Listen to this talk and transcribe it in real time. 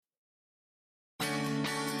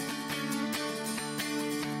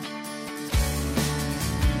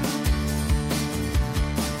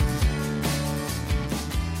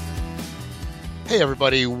Hey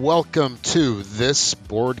everybody, welcome to This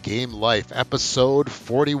Board Game Life, episode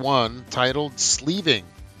 41, titled Sleeving.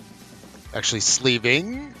 Actually,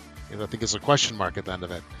 sleeving, I think there's a question mark at the end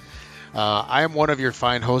of it. I am one of your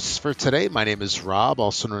fine hosts for today. My name is Rob,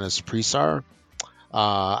 also known as Presar.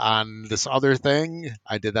 On this other thing,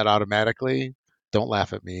 I did that automatically. Don't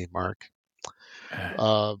laugh at me, Mark.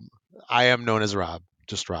 I am known as Rob,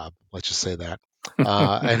 just Rob. Let's just say that.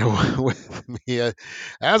 And with me,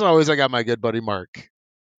 as always, I got my good buddy Mark.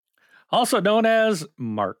 Also known as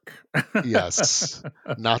Mark. Yes,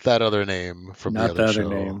 not that other name from Not the other the show.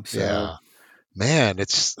 other name. So Yeah, man,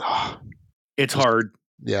 it's hard.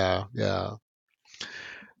 Yeah.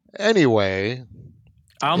 Anyway,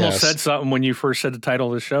 I almost yes. said something when you first said the title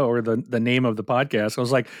of the show or the name of the podcast. I was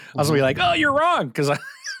gonna be like, "Oh, you're wrong," because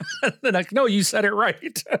no, you said it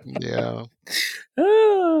right. Yeah.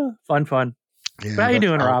 Fun. Yeah, How you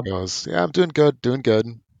doing, Rob? Yeah, I'm doing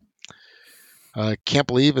good. I can't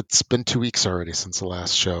believe it's been 2 weeks already since the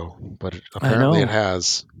last show, but apparently it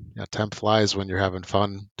has. Yeah, time flies when you're having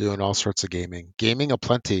fun doing all sorts of gaming. Gaming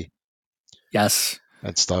aplenty. Yes.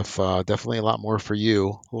 And stuff. Definitely a lot more for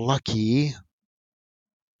you. Lucky.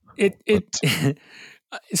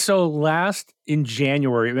 So last in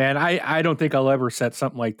January, man, I don't think I'll ever set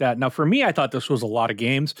something like that. Now, for me, I thought this was a lot of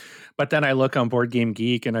games, but then I look on Board Game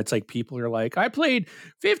Geek and it's like people are like, I played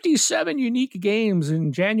 57 unique games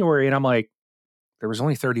in January. And I'm like, there was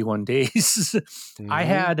only 31 days. Mm-hmm. I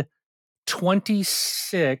had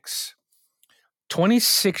 26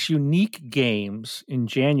 unique games in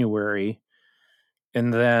January.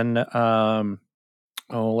 And then,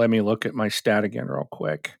 let me look at my stat again real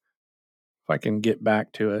quick. If I can get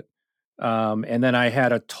back to it. And then I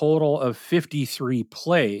had a total of 53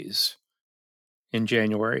 plays in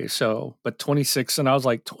January. So, but 26, and I was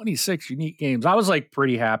like 26 unique games. I was like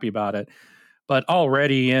pretty happy about it. But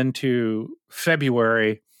already into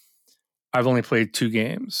February, I've only played 2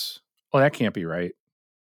 games. Well, that can't be right.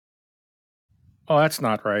 Oh, that's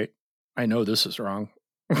not right. I know this is wrong.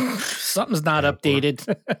 Something's not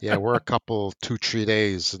updated. We're a couple 2-3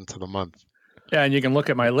 days into the month. Yeah, and you can look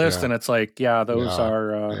at my list and it's like, those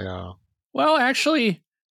are... Well, actually,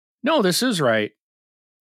 no, this is right.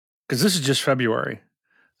 Because this is just February.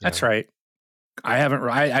 That's right.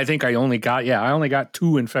 I think I only got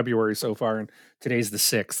 2 in February so far, and today's the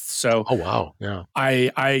 6th. So, oh wow,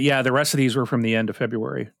 yeah. The rest of these were from the end of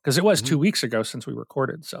February because it was 2 weeks ago since we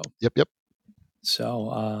recorded. So, yep.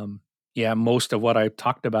 So, most of what I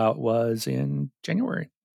talked about was in January.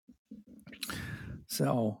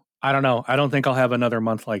 So I don't know. I don't think I'll have another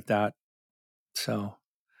month like that. So,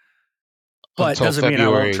 but doesn't mean I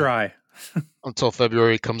won't try. Until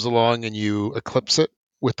February comes along and you eclipse it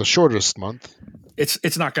with the shortest month.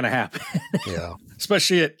 It's not going to happen. Yeah.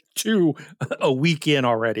 Especially at 2 a week in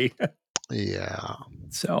already. Yeah.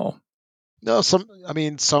 So. No, some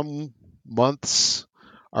months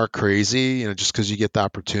are crazy, just because you get the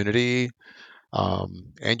opportunity,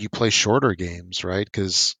 and you play shorter games, right?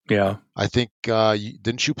 Because I think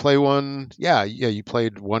didn't you play one? Yeah, you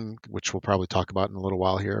played one, which we'll probably talk about in a little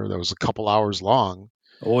while here. That was a couple hours long.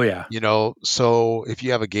 Oh yeah. So if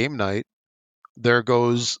you have a game night, there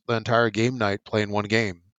goes the entire game night playing one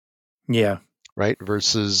game. Yeah. Right.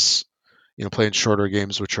 Versus, playing shorter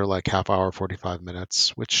games, which are like half hour, 45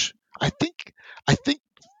 minutes, which I think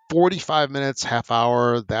 45 minutes, half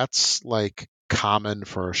hour, that's like common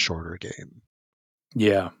for a shorter game.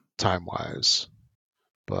 Yeah. Time wise.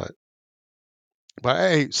 But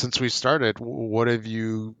hey, since we started, what have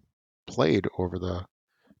you played over the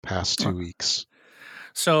past 2 weeks?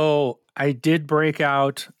 So I did break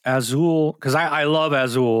out Azul because I love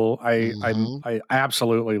Azul. I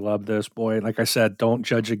absolutely love this, boy. Like I said, don't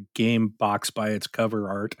judge a game box by its cover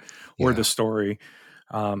art or the story.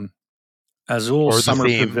 Azul Summer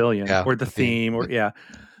Pavilion or the theme.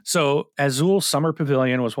 So Azul Summer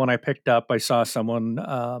Pavilion was one I picked up. I saw someone.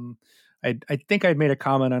 I think I'd made a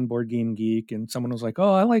comment on Board Game Geek, and someone was like,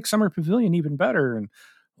 "Oh, I like Summer Pavilion even better." And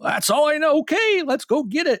that's all I know. Okay, let's go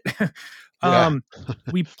get it.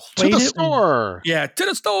 We played to the store. Yeah, to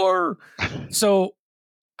the store. So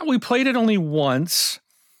we played it only once,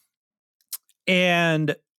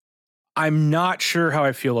 and I'm not sure how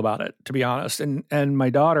I feel about it, to be honest. And my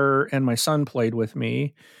daughter and my son played with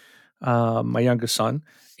me, my youngest son,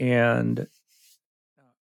 and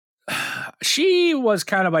she was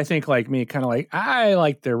kind of, I think, like me, kind of like, I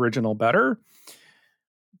like the original better.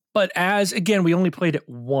 But we only played it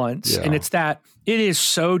once, and it is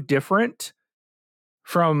so different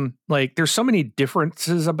from, like, there's so many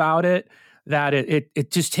differences about it that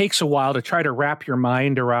it just takes a while to try to wrap your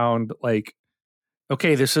mind around, like,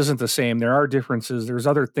 okay, this isn't the same. There are differences. There's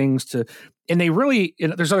other things to, and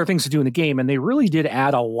there's other things to do in the game. And they really did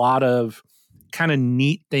add a lot of kind of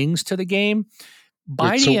neat things to the game.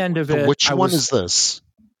 By Wait, the end of it, which one is this?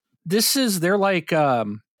 They're like,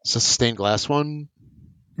 Is this a stained glass one?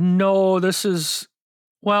 no, this is,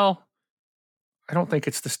 well, I don't think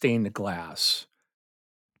it's the stained glass.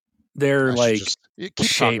 They're like keep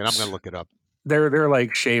shapes. talking. I'm gonna look it up. They're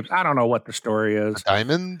like shapes. I don't know what the story is.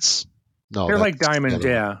 Diamonds? No, they're like diamonds.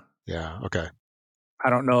 Yeah. Yeah. Okay. I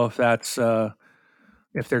don't know if that's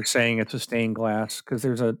if they're saying it's a stained glass, because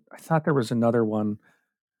I thought there was another one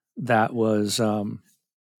that was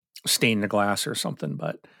stained glass or something,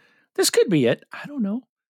 but this could be it. I don't know.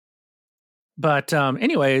 But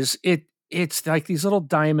anyways, it's like these little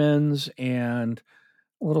diamonds and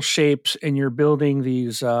little shapes, and you're building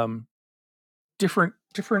these different,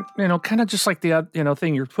 kind of just like the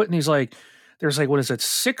thing. You're putting these, like, there's like, what is it,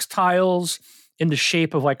 6 tiles in the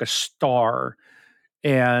shape of like a star,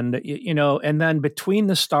 and and then between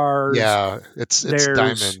the stars, it's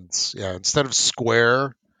diamonds. Yeah, instead of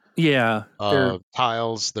square,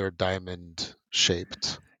 tiles, they're diamond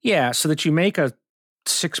shaped. Yeah, so that you make a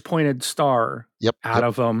 6-pointed star out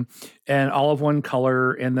of them, and all of one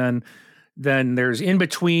color, and then there's in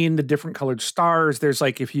between the different colored stars, there's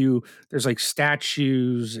like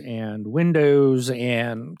statues and windows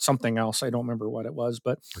and something else. I don't remember what it was,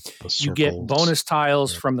 but you get bonus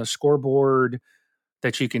tiles from the scoreboard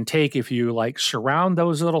that you can take if you like surround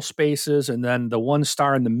those little spaces, and then the one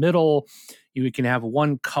star in the middle, you can have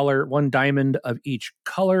one diamond of each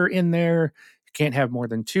color in there. You can't have more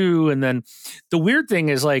than 2. And then the weird thing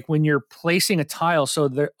is, like, when you're placing a tile, so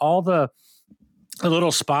all the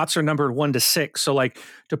little spots are numbered 1 to 6. So like,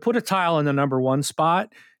 to put a tile in the number 1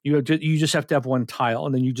 spot, you just have to have 1 tile,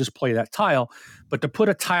 and then you just play that tile. But to put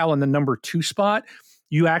a tile in the number 2 spot,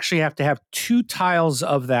 you actually have to have 2 tiles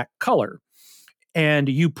of that color. And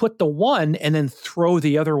you put the one and then throw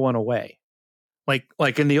the other one away.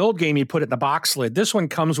 Like in the old game, you put it in the box lid. This one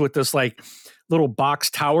comes with this like little box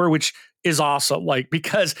tower, which is awesome. Like,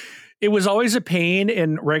 because it was always a pain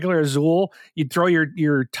in regular Azul. You'd throw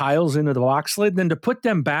your tiles into the box lid, and then to put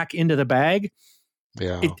them back into the bag,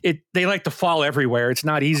 they like to fall everywhere. It's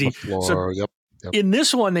not easy. On the floor, Yep. In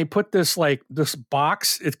this one, they put this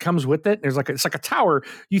box. It comes with it. It's like a tower.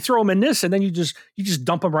 You throw them in this, and then you just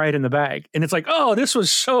dump them right in the bag. And it's like, oh, this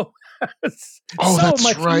was so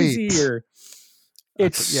much easier.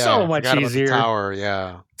 It's so much easier. Tower,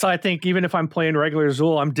 yeah. So I think even if I'm playing regular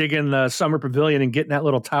Azul, I'm digging the Summer Pavilion and getting that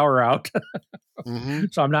little tower out.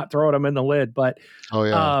 So I'm not throwing them in the lid. But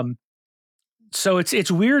so it's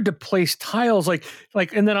weird to place tiles like,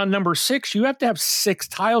 and then on number 6, you have to have 6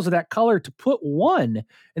 tiles of that color to put one,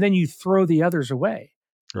 and then you throw the others away.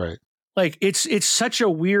 Right. Like, it's such a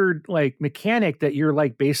weird like mechanic that you're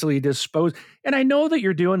like basically disposed. And I know that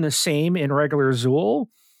you're doing the same in regular Azul,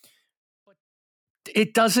 but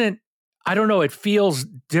it doesn't. I don't know. It feels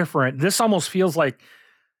different. This almost feels like,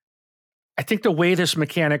 I think the way this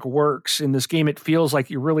mechanic works in this game, it feels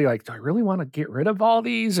like you're really like, do I really want to get rid of all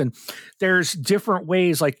these? And there's different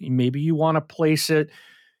ways. Like, maybe you want to place it,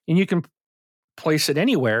 and you can place it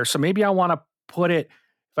anywhere. So maybe I want to put it,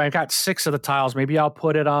 if I got 6 of the tiles, maybe I'll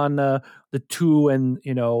put it on the 2 and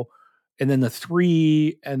then the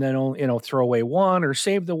 3, and then throw away 1 or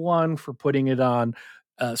save the 1 for putting it on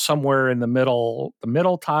somewhere in the middle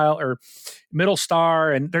tile or middle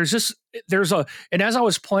star. And and as I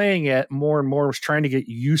was playing it more and more, I was trying to get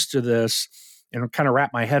used to this and kind of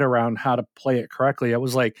wrap my head around how to play it correctly. I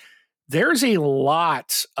was like, there's a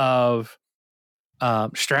lot of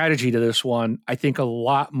strategy to this one. I think a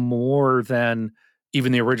lot more than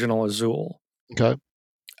even the original Azul. Okay.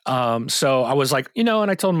 So I was like, and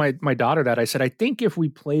I told my daughter that. I said, I think if we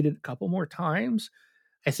played it a couple more times,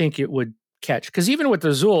 I think it would catch. Because even with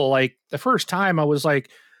Azul, like the first time I was like,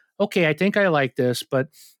 okay, I think I like this. But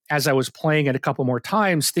as I was playing it a couple more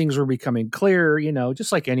times, things were becoming clear,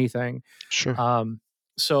 just like anything. Sure.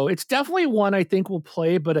 So it's definitely one I think we'll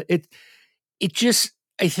play, but it just,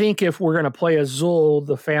 I think if we're going to play Azul,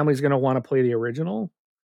 the family's going to want to play the original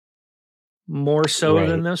more so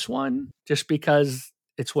than this one, just because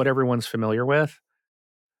it's what everyone's familiar with.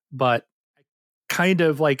 But kind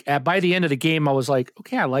of like by the end of the game, I was like,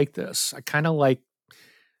 okay, I like this. I kind of like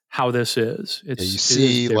how this is. You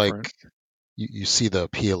see you see the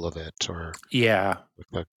appeal of it, or like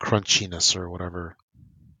the crunchiness or whatever.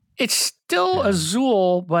 It's still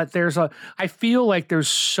Azul, but I feel like there's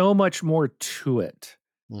so much more to it.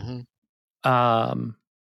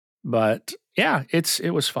 But yeah,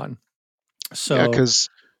 it was fun. So because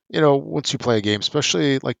once you play a game,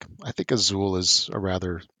 especially like I think Azul is a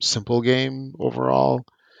rather simple game overall,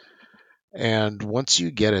 and once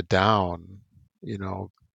you get it down, you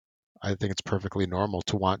know, I think it's perfectly normal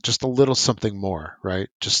to want just a little something more, right?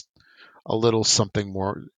 Just a little something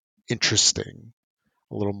more interesting,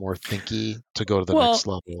 a little more thinky to go to the next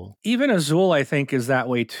Well, level. even Azul, I think, is that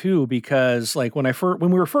way too, because like when we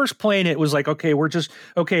were first playing it was like, okay, we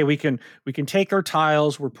can take our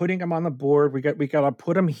tiles, we're putting them on the board, we got to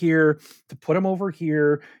put them here to put them over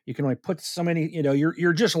here. You can only put so many,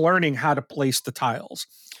 you're just learning how to place the tiles.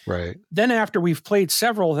 Right. Then after we've played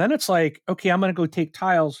several, then it's like, okay, I'm going to go take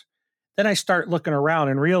tiles. Then I start looking around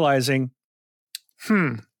and realizing,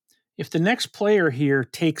 if the next player here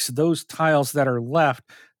takes those tiles that are left,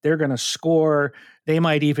 they're going to score. They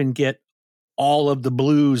might even get all of the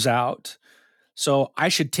blues out. So I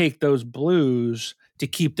should take those blues to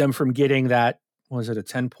keep them from getting that. Was it a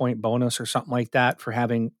 10-point bonus or something like that for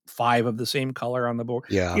having 5 of the same color on the board?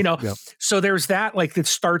 Yeah. Yep. So there's that, like, it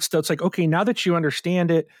starts to, it's like, okay, now that you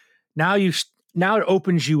understand it, now it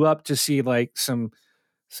opens you up to see like some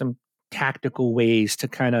tactical ways to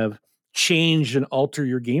kind of change and alter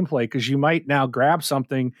your gameplay, because you might now grab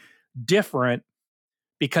something different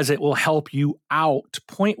because it will help you out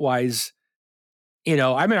point wise. I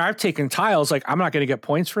mean, I've taken tiles like I'm not going to get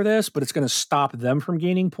points for this, but it's going to stop them from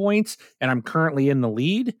gaining points. And I'm currently in the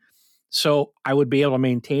lead. So I would be able to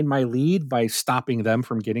maintain my lead by stopping them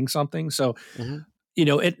from getting something. So,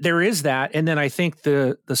 there is that. And then I think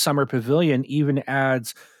the summer pavilion even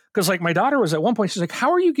adds, because like my daughter was at one point, she's like,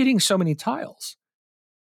 how are you getting so many tiles?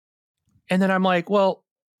 And then I'm like, well,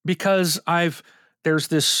 because there's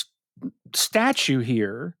this statue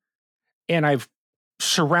here and I've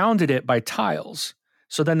surrounded it by tiles.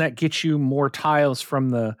 So then that gets you more tiles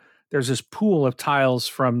there's this pool of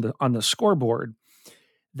tiles on the scoreboard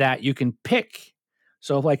that you can pick.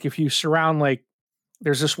 So like if you surround, like,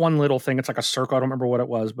 there's this one little thing, it's like a circle. I don't remember what it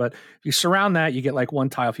was, but if you surround that, you get like 1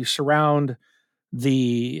 tile. If you surround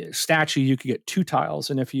the statue, you could get 2 tiles.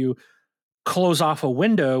 And if you close off a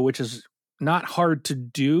window, which is not hard to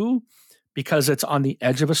do because it's on the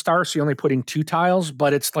edge of a star, so you're only putting 2 tiles,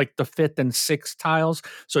 but it's like the 5th and 6th tiles,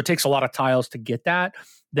 so it takes a lot of tiles to get that.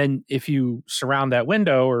 Then if you surround that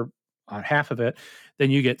window or on half of it, then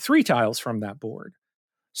you get 3 tiles from that board.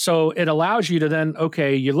 So it allows you to then,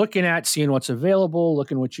 okay, you're looking at seeing what's available,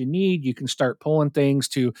 looking what you need, you can start pulling things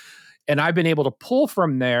and I've been able to pull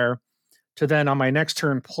from there to then on my next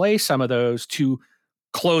turn play some of those to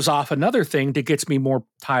close off another thing that gets me more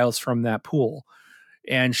tiles from that pool.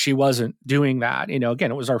 And she wasn't doing that.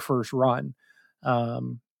 Again, it was our first run.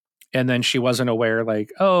 And then she wasn't aware,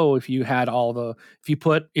 like, oh, if you covered all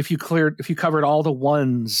the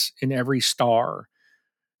ones in every star,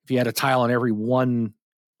 if you had a tile in every one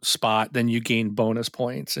spot, then you gain bonus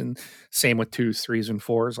points. And same with 2s, 3s, and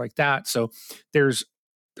 4s like that. So there's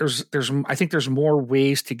I think there's more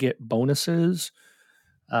ways to get bonuses.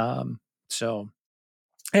 So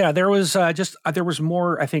yeah, there was there was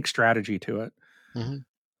more, I think, strategy to it.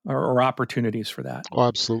 Or opportunities for that. Oh,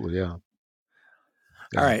 absolutely, yeah.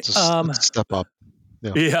 All right, let's step up.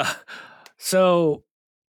 Yeah. So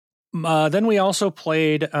then we also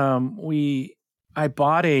played. I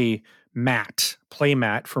bought a play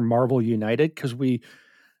mat for Marvel United because we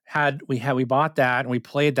bought that and we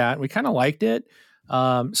played that and we kind of liked it.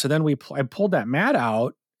 So then I pulled that mat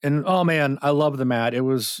out and oh man, I love the mat. It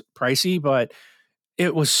was pricey, but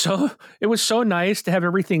it was so nice to have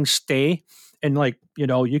everything stay. And like,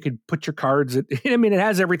 you could put your cards I mean, it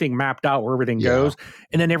has everything mapped out where everything goes,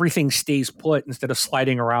 and then everything stays put instead of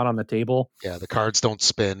sliding around on the table. Yeah, the cards don't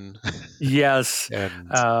spin. Yes.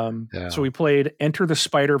 So we played Enter the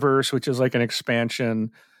Spider-Verse, which is like an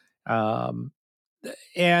expansion. And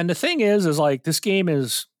the thing is like this game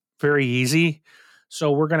is very easy.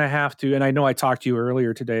 So we're going to have to, and I know I talked to you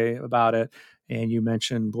earlier today about it, and you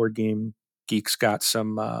mentioned Board Game Geek's got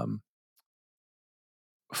some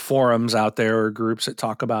forums out there or groups that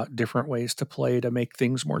talk about different ways to play to make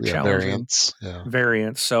things more challenging.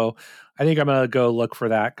 Variants. So I think I'm going to go look for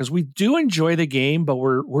that because we do enjoy the game, but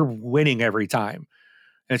we're winning every time.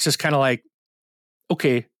 And it's just kind of like,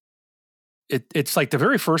 okay, it's like the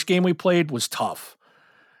very first game we played was tough.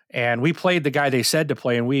 And we played the guy they said to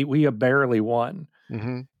play and we barely won.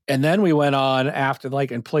 Mm-hmm. And then we went on after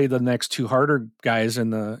and played the next 2 harder guys in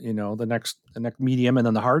the next medium and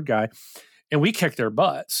then the hard guy. And we kicked their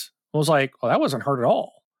butts. I was like, well, that wasn't hard at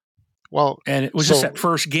all. Well, and it was just that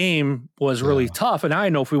first game was really tough. And I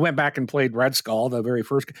know if we went back and played Red Skull, the very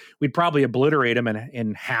first, we'd probably obliterate him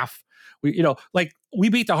in half. We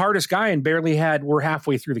beat the hardest guy and we're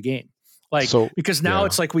halfway through the game. Like, because now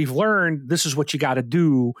it's like we've learned this is what you got to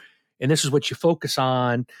do and this is what you focus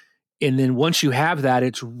on. And then once you have that,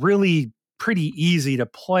 it's really pretty easy to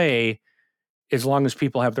play as long as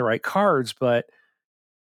people have the right cards. But,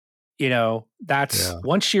 that's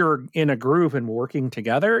once you're in a groove and working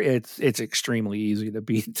together, it's extremely easy to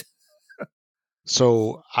beat.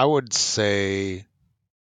 So I would say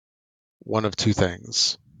one of two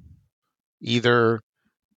things. Either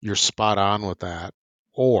you're spot on with that,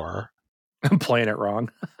 or I'm playing it wrong.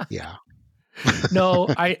 Yeah. No,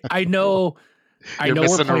 I know. I know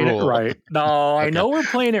we're playing it right. No, okay. I know we're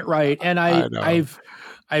playing it right, and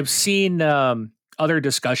I've seen other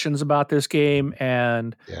discussions about this game,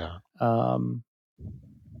 and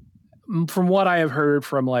from what I have heard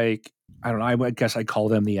from I don't know, I guess I call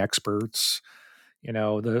them the experts.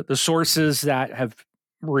 The sources that have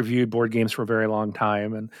reviewed board games for a very long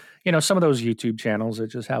time, and some of those YouTube channels that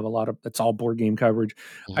just have it's all board game coverage.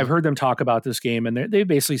 Mm-hmm. I've heard them talk about this game, and they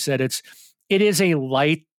basically said it is a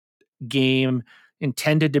light game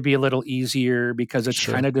intended to be a little easier because it's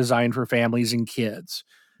kind of designed for families and kids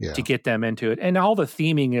to get them into it. And all the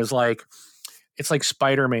theming is it's like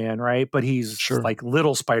Spider-Man, right? But he's like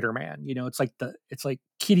little Spider-Man, it's like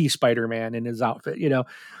kitty Spider-Man in his outfit,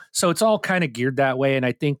 so it's all kind of geared that way. And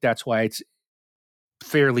I think that's why it's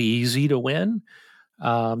fairly easy to win.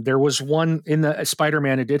 There was one in the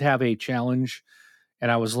Spider-Man, it did have a challenge, and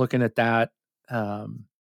I was looking at that.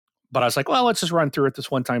 But I was like, well, let's just run through it this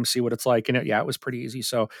one time, see what it's like. And it was pretty easy.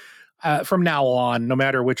 So from now on, no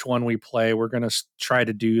matter which one we play, we're going to try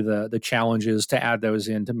to do the challenges to add those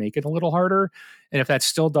in to make it a little harder. And if that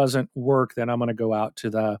still doesn't work, then I'm going to go out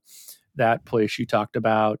to that place you talked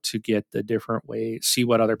about to get the different ways, see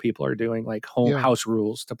what other people are doing, like house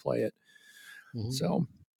rules to play it. Mm-hmm. So,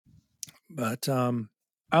 but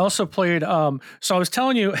I also played, so I was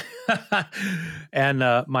telling you, and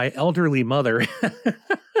my elderly mother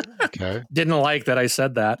didn't like that I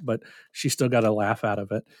said that, but she still got a laugh out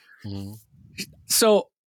of it. Mm-hmm. So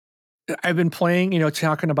I've been playing,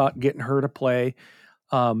 talking about getting her to play.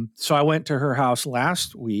 So I went to her house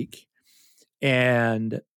last week,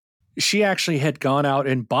 and she actually had gone out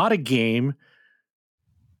and bought a game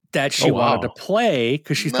that she wanted to play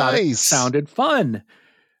because she thought it sounded fun.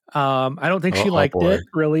 I don't think she liked it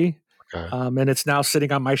really. Okay. And it's now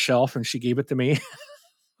sitting on my shelf, and she gave it to me.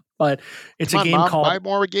 But it's a game Mom, called buy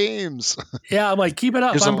more games. Yeah, I'm like, keep it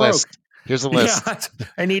up. Here's I'm broke. List. Here's a list. Yeah,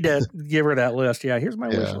 I need to give her that list. Yeah, here's my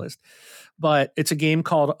wish list. But it's a game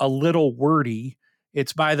called A Little Wordy.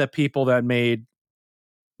 It's by the people that made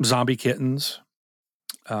Zombie Kittens.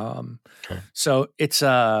 So it's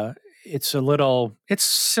a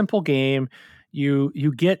simple game.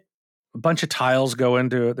 You get a bunch of tiles go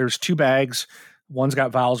into it. There's two bags. One's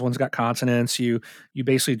got vowels, one's got consonants. You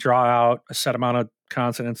basically draw out a set amount of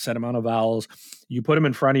consonants, set amount of vowels. You put them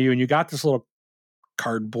in front of you, and you got this little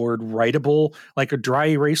cardboard writable, like a dry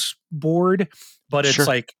erase board, but it's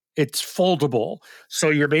it's foldable. So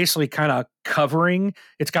you're basically kind of covering.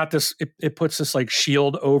 It's got this. It puts this like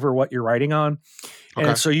shield over what you're writing on. Okay.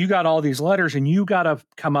 And so you got all these letters, and you got to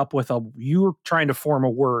come up with you're trying to form a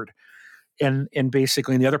word, and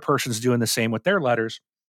basically, and the other person's doing the same with their letters.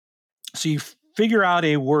 So you figure out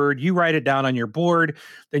a word, you write it down on your board,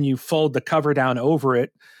 then you fold the cover down over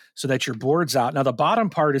it so that your board's out. Now the bottom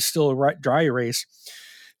part is still a dry erase,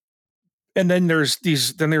 and then there's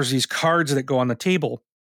these cards that go on the table,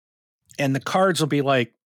 and the cards will be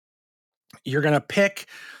like you're gonna pick.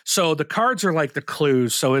 So the cards are like the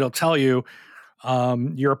clues, so it'll tell you.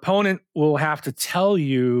 Your opponent will have to tell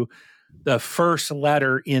you the first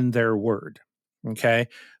letter in their word. Okay.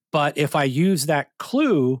 But if I use that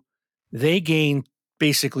clue, they gain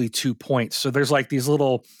basically 2 points. So there's like these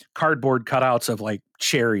little cardboard cutouts of like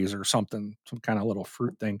cherries or something, some kind of little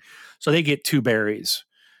fruit thing. So they get 2 berries.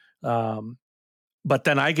 But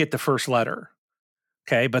then I get the first letter.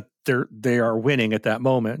 Okay. But they are winning at that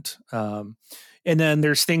moment. And then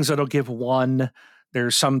there's things that'll give 1.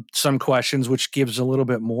 There's some questions which gives a little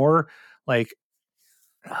bit more, like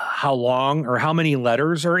how long or how many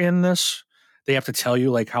letters are in this. They have to tell you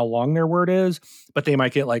like how long their word is, but they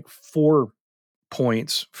might get like 4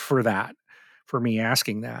 points for that, for me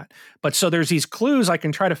asking that. But so there's these clues I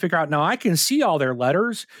can try to figure out. Now I can see all their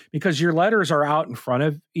letters because your letters are out in front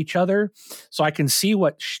of each other. So I can see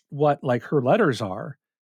what like her letters are.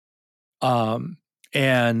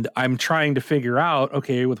 And I'm trying to figure out,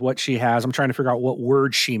 okay, with what she has, I'm trying to figure out what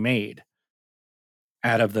word she made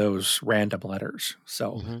out of those random letters.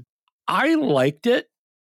 So I liked it.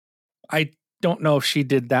 I don't know if she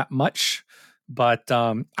did that much, But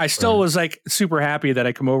I still was like super happy that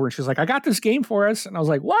I come over and she's like, I got this game for us. And I was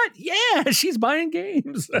like, what? Yeah, she's buying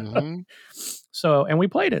games. Mm-hmm. So, and we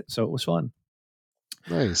played it. So it was fun.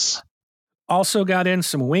 Nice. Also got in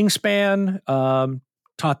some Wingspan,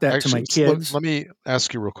 taught that to my kids. Let me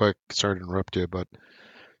ask you real quick. Sorry to interrupt you, but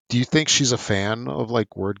do you think she's a fan of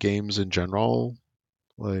like word games in general?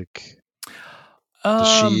 Like,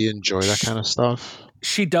 does she enjoy that kind of stuff?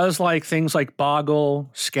 She does like things like Boggle,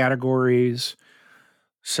 Scattergories.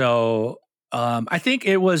 So I think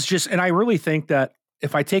it was just, and I really think that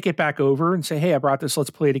if I take it back over and say, hey, I brought this, let's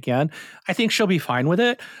play it again, I think she'll be fine with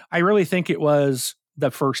it. I really think it was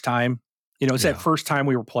the first time, it's that first time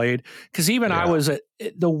we were played. Because even I was,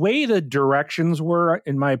 the way the directions were,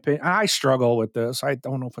 in my opinion, I struggle with this. I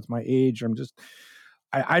don't know if it's my age.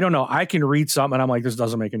 I don't know. I can read something and I'm like, this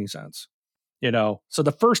doesn't make any sense. So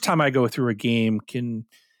the first time I go through a game can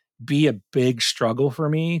be a big struggle for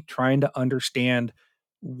me trying to understand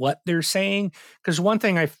what they're saying. Because one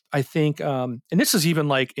thing I think, and this is even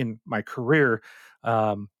like in my career,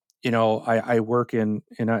 I work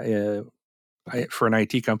for an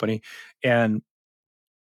IT company, and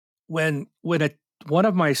when one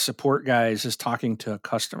of my support guys is talking to a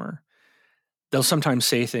customer, they'll sometimes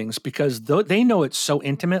say things because they know it so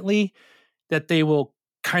intimately that they will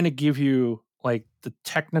kind of give you like the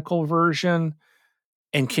technical version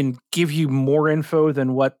and can give you more info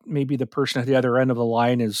than what maybe the person at the other end of the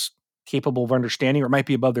line is capable of understanding, or it might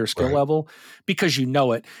be above their skill level because you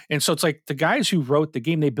know it. And so it's like the guys who wrote the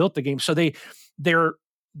game, they built the game. So they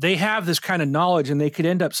have this kind of knowledge, and they could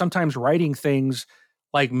end up sometimes writing things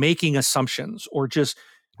like making assumptions or just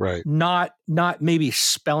not maybe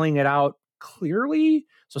spelling it out clearly.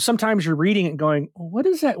 So sometimes you're reading it and going, what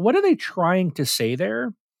is that? What are they trying to say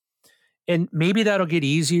there? And maybe that'll get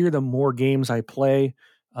easier the more games I play.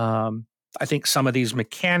 I think some of these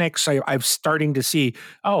mechanics I'm starting to see,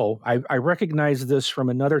 I recognize this from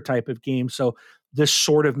another type of game. So this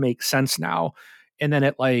sort of makes sense now. And then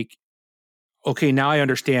it like, okay, now I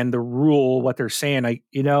understand the rule, what they're saying,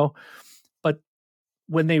 but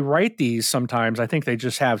when they write these, sometimes I think they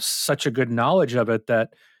just have such a good knowledge of it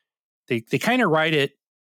that they kind of write it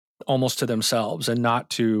almost to themselves and not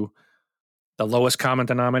to the lowest common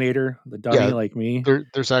denominator, the dummy like me.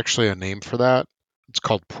 There's actually a name for that. It's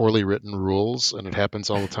called poorly written rules, and it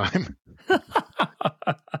happens all the time. Well,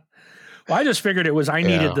 I just figured it was I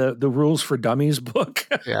needed the Rules for Dummies book.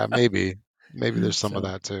 Yeah, maybe there's some of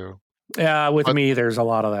that too. Yeah, with me, there's a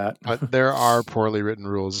lot of that. But there are poorly written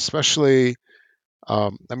rules, especially,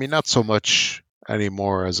 not so much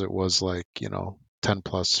anymore as it was like, 10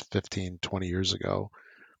 plus 15, 20 years ago.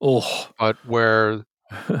 Oh. But where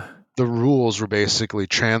the rules were basically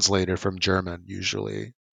translated from German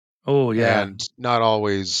usually. Oh, yeah. And not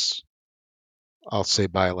always, I'll say,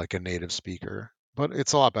 by like a native speaker. But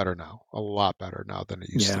it's a lot better now. A lot better now than it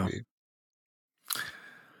used to be.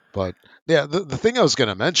 But yeah, the thing I was going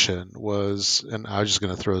to mention was, and I was just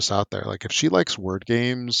going to throw this out there, like if she likes word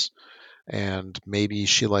games and maybe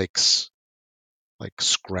she likes like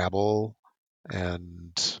Scrabble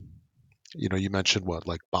and, you mentioned what,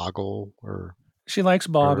 like Boggle or... She likes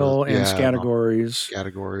Boggle and Scattergories.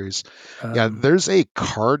 Yeah, there's a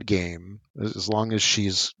card game, as long as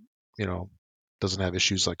she's, doesn't have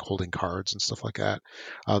issues like holding cards and stuff like that.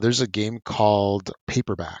 There's a game called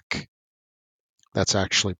Paperback. That's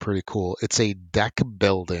actually pretty cool. It's a deck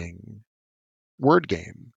building word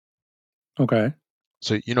game. Okay.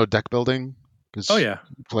 So deck building? Oh yeah.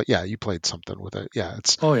 You played something with it. Yeah,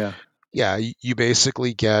 it's... Oh yeah. Yeah, you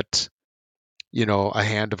basically get, a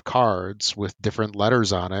hand of cards with different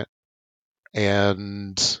letters on it,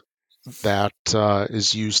 and that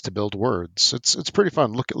is used to build words. It's pretty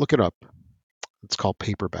fun. Look it up. It's called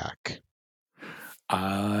Paperback.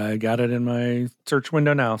 I got it in my search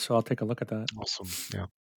window now, so I'll take a look at that. Awesome. Yeah.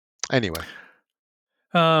 Anyway.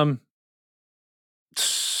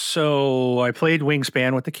 So I played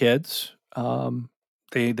Wingspan with the kids.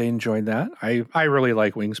 They enjoyed that. I really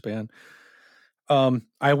like Wingspan.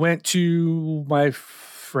 I went to my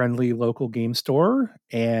friendly local game store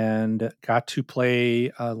and got to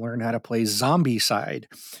learn how to play Zombicide.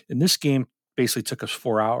 And this game basically took us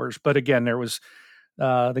 4 hours. But again, there was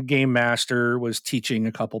the game master was teaching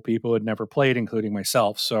a couple people who had never played, including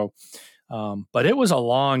myself. So, but it was a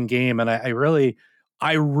long game, and I really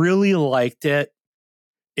liked it.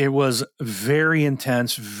 It was very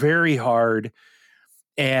intense, very hard,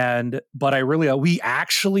 but we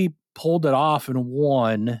actually pulled it off and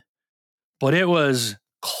won, but it was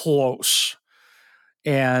close.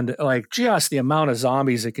 And like just the amount of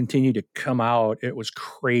zombies that continued to come out, it was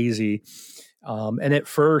crazy. And at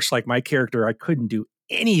first, like my character, I couldn't do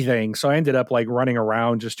anything. So I ended up like running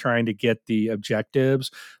around just trying to get the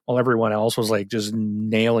objectives while everyone else was like just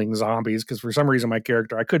nailing zombies. Cause for some reason my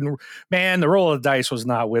character, I couldn't, man, the roll of the dice was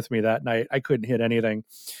not with me that night. I couldn't hit anything.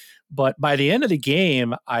 But by the end of the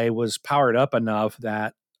game, I was powered up enough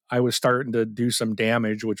that I was starting to do some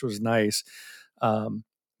damage, which was nice.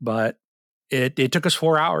 But it took us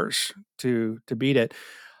 4 hours to beat it.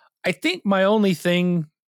 I think my only thing,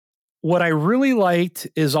 what I really liked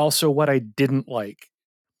is also what I didn't like.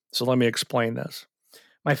 So let me explain this.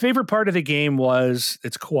 My favorite part of the game was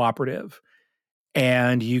it's cooperative,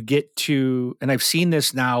 and you get to, and I've seen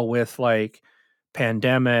this now with like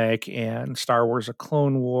Pandemic and Star Wars: A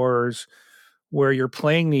Clone Wars, where you're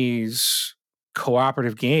playing these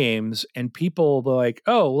cooperative games and people are like,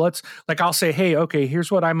 oh, let's, like, I'll say, hey, okay, here's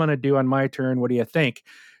what I'm going to do on my turn. What do you think?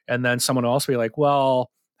 And then someone will also be like,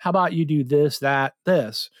 well, how about you do this, that,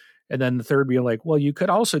 this? And then the third be like, well, you could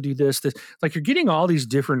also do this, this. Like you're getting all these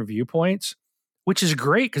different viewpoints, which is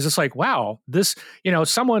great because it's like, wow, this,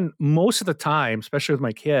 someone most of the time, especially with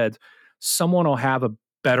my kids, someone will have a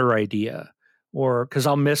better idea. Or because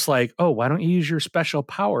I'll miss like, oh, why don't you use your special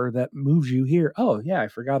power that moves you here? Oh, yeah, I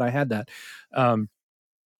forgot I had that.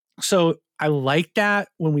 So I like that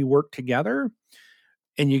when we work together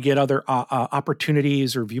and you get other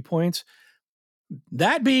opportunities or viewpoints.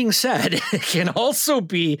 That being said, it can also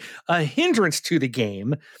be a hindrance to the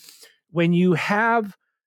game when you have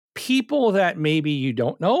people that maybe you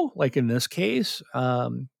don't know, like in this case, I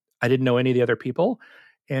didn't know any of the other people.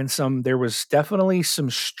 And there was definitely some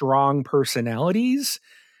strong personalities,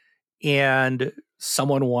 and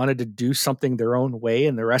someone wanted to do something their own way,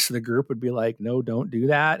 and the rest of the group would be like, no, don't do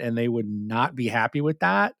that. And they would not be happy with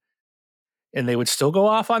that. And they would still go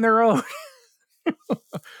off on their own.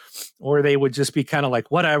 Or they would just be kind of like,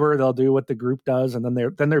 whatever, they'll do what the group does. And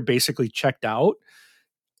then they're basically checked out.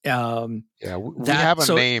 Yeah, we have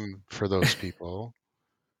a name for those people.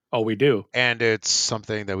 Oh, we do. And it's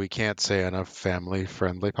something that we can't say on a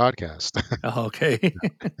family-friendly podcast. Okay.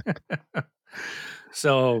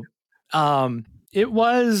 So, it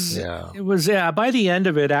was, by the end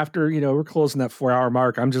of it, after, we're closing that 4-hour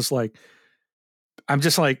mark, I'm just like,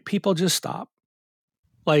 people just stop.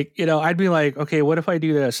 Like, I'd be like, okay, what if I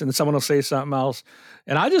do this? And then someone will say something else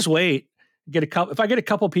and I just wait, if I get a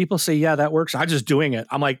couple people say, yeah, that works, I'm just doing it.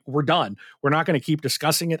 I'm like, we're done. We're not going to keep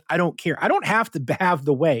discussing it. I don't care. I don't have to have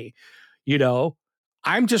the way,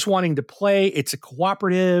 I'm just wanting to play. It's a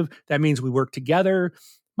cooperative. That means we work together.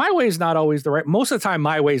 My way is not always the right. Most of the time,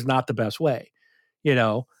 my way is not the best way,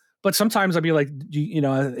 but sometimes I'll be like, and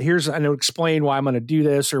I'll explain why I'm going to do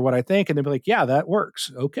this or what I think. And they'll be like, yeah, that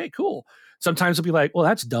works. Okay, cool. Sometimes they'll be like, well,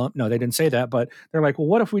 that's dumb. No, they didn't say that, but they're like, well,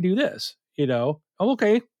 what if we do this? Oh,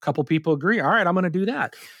 okay. A couple people agree. All right, I'm going to do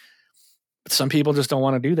that. But some people just don't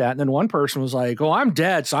want to do that. And then one person was like, oh, I'm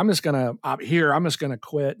dead. So I'm just going to, I'm just going to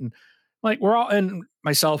quit. And like, we're all, and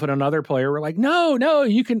myself and another player were like, no,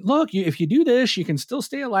 you can look, if you do this, you can still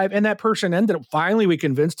stay alive. And that person ended up, finally, we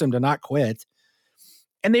convinced him to not quit.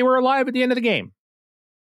 And they were alive at the end of the game.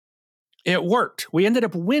 It worked. We ended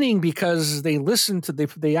up winning because they listened to,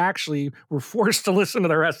 they actually were forced to listen to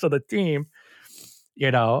the rest of the team,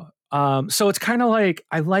 so it's kind of like,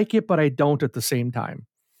 I like it, but I don't at the same time.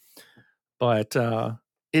 But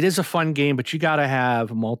it is a fun game, but you got to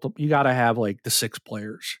have like the 6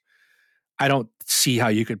 players. I don't see how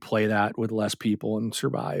you could play that with less people and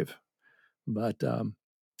survive. But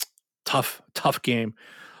tough game.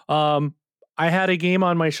 I had a game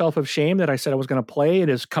on my shelf of shame that I said I was going to play. It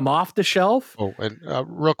has come off the shelf. Oh, and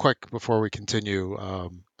real quick before we continue, I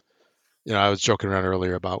was joking around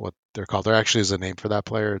earlier about what they're called. There actually is a name for that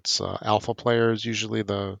player. It's alpha player is usually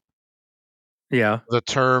the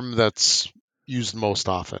term that's used most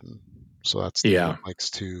often. So that's the one that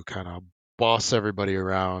likes to kind of boss everybody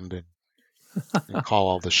around and call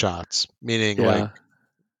all the shots, meaning like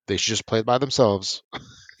they should just play it by themselves.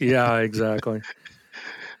 Yeah, exactly.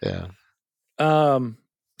 Yeah. So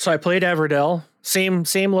I played Everdell, same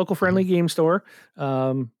local friendly game store.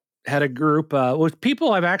 Had a group with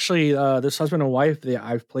people I've actually this husband and wife,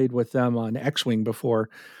 I've played with them on X-Wing before.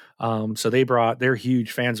 So they're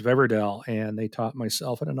huge fans of Everdell, and they taught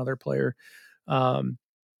myself and another player.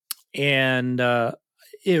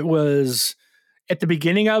 It was at the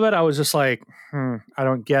beginning of it, I was just like, I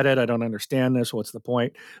don't get it. I don't understand this. What's the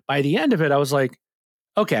point? By the end of it, I was like,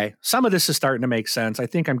 okay, some of this is starting to make sense. I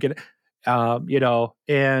think I'm getting,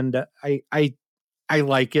 and I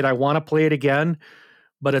like it. I want to play it again,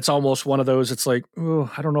 but it's almost one of those, it's like,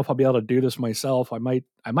 oh, I don't know if I'll be able to do this myself. I might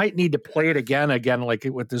need to play it again, like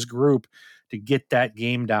with this group to get that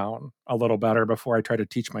game down a little better before I try to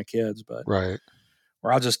teach my kids. But right.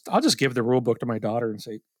 Or I'll just give the rule book to my daughter and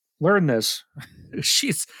say, learn this.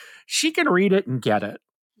 She can read it and get it.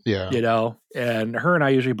 Yeah. And her and I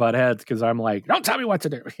usually butt heads because I'm like, don't tell me what to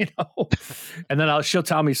do, and then she'll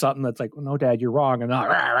tell me something that's like, well, no, Dad, you're wrong. And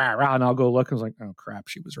I'll go look and I was like, oh crap,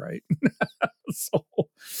 she was right. So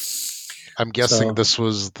I'm guessing this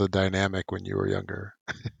was the dynamic when you were younger.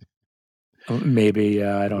 Maybe,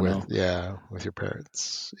 I don't know. Yeah, with your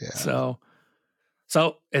parents. Yeah. So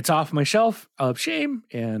it's off my shelf of shame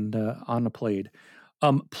and on the plate.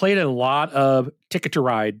 Played a lot of Ticket to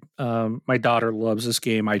Ride. My daughter loves this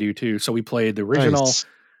game. I do too. So we played the original. Nice.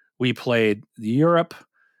 We played the Europe.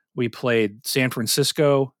 We played San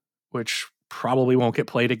Francisco, which probably won't get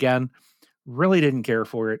played again. Really didn't care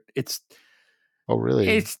for it. Oh, really?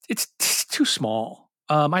 It's too small.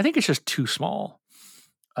 I think it's just too small.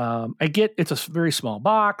 I get it's a very small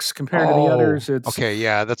box compared to the others. Okay,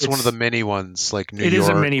 yeah, that's one of the mini ones, like New York. It is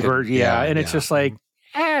a mini version, yeah, and it's just like,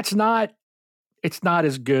 it's not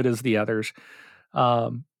as good as the others.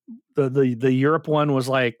 The Europe one was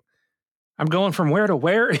like, I'm going from where to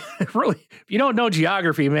where. Really, if you don't know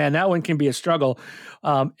geography, man, that one can be a struggle.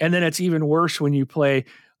 And then it's even worse when you play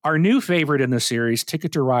our new favorite in the series,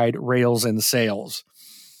 Ticket to Ride Rails and Sails.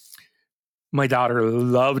 My daughter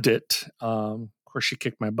loved it. Of course, she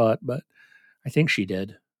kicked my butt, but I think she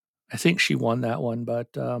did. I think she won that one. But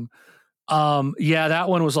yeah, that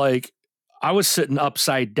one was like, I was sitting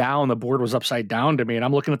upside down. The board was upside down to me, and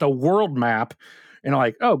I'm looking at the world map, and I'm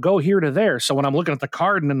like, oh, go here to there. So when I'm looking at the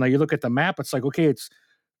card, and then you look at the map, it's like, okay,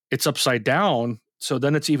 it's upside down. So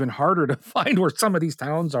then it's even harder to find where some of these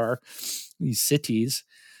towns are, these cities.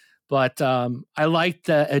 But I like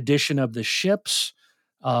the addition of the ships.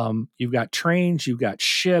 You've got trains, you've got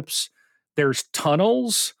ships, there's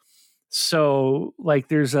tunnels. So like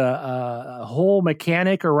there's a whole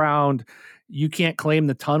mechanic around, you can't claim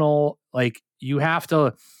the tunnel. Like you have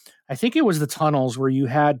to, I think it was the tunnels where you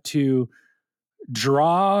had to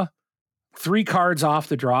draw 3 cards off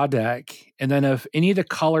the draw deck. And then if any of the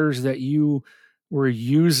colors that you were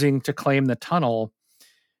using to claim the tunnel,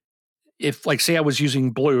 if like, say I was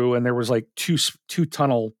using blue and there was like two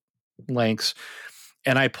tunnel lengths,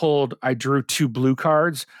 and I drew 2 blue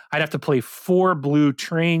cards, I'd have to play 4 blue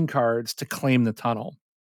train cards to claim the tunnel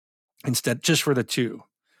instead, just for the 2.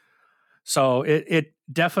 So it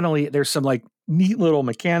definitely, there's some like neat little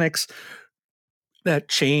mechanics that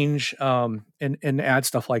change and add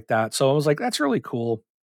stuff like that. So I was like, that's really cool.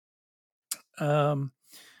 But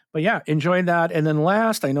yeah, enjoying that. And then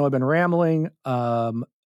last, I know I've been rambling.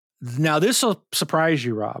 Now this will surprise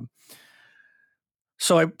you, Rob.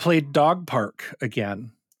 So I played Dog Park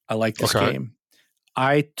again. I like this game.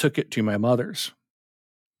 I took it to my mother's.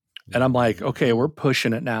 And I'm like, okay, we're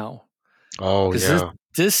pushing it now. Oh, yeah.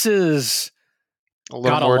 This is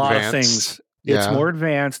got a lot of things. It's more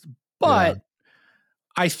advanced, but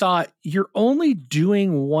I thought you're only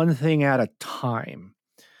doing one thing at a time.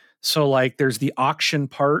 So like there's the auction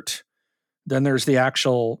part, then there's the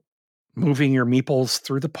actual moving your meeples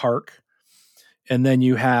through the park. And then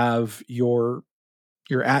you have you're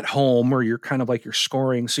at home, or you're kind of like you're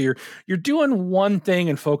scoring. So you're doing one thing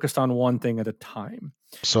and focused on one thing at a time.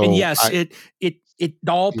 So and yes, it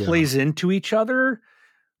all plays into each other.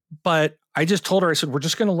 But I just told her, I said, we're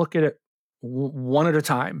just going to look at it one at a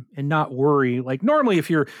time and not worry. Like normally, if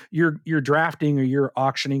you're drafting or you're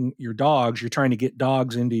auctioning your dogs, you're trying to get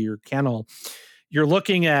dogs into your kennel. You're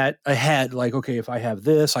looking at ahead, like, okay, if I have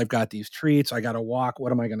this, I've got these treats, I got to walk.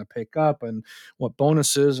 What am I going to pick up, and what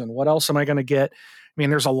bonuses, and what else am I going to get? I mean,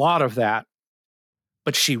 there's a lot of that.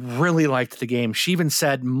 But she really liked the game. She even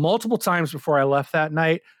said multiple times before I left that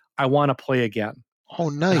night, I want to play again. Oh,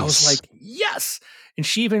 nice. And I was like, yes. And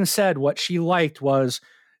she even said what she liked was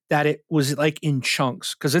that it was like in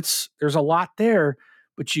chunks, because there's a lot there,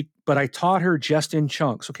 but I taught her just in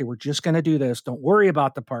chunks. Okay, we're just going to do this. Don't worry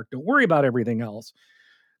about the park. Don't worry about everything else.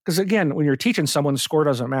 Because again, when you're teaching someone, the score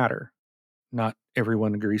doesn't matter. Not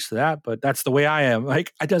everyone agrees to that, but that's the way I am.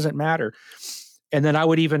 Like, it doesn't matter. And then I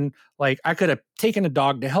would even, like, I could have taken a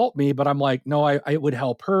dog to help me, but I'm like, no, I would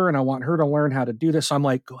help her, and I want her to learn how to do this. So I'm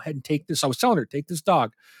like, go ahead and take this. I was telling her, take this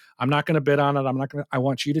dog. I'm not going to bid on it. I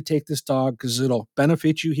want you to take this dog because it'll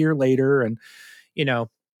benefit you here later. And,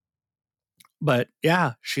 but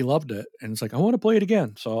yeah, she loved it. And it's like, I want to play it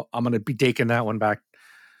again. So I'm going to be taking that one back.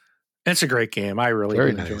 It's a great game. I really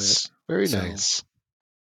enjoy it. Very nice.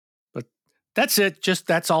 But that's it.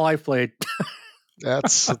 That's all I played.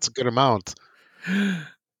 That's a good amount.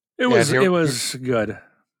 It was good.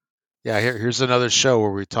 Yeah, here's another show where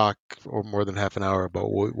we talk for more than half an hour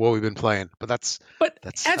about what we've been playing. But that's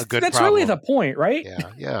a good problem. Really the point, right?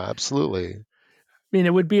 Yeah, absolutely. mean,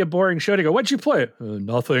 it would be a boring show to go, what'd you play?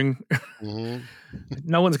 Nothing. Hmm.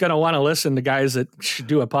 No one's going to want to listen to guys that should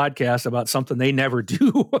do a podcast about something they never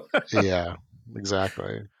do. Yeah,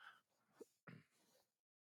 exactly.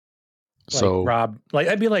 Like So Rob, like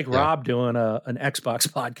I'd be like yeah, Rob doing an Xbox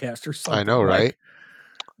podcast or I something. know, right?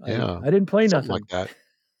 Like Yeah, I didn't play something like nothing. that.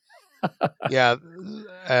 Yeah,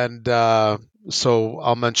 and so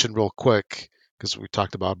I'll mention real quick because we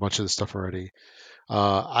talked about a bunch of this stuff already.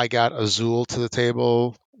 I got Azul to the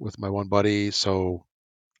table with my one buddy, so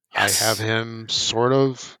I have Yes. him sort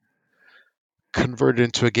of converted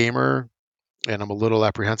into a gamer, and I'm a little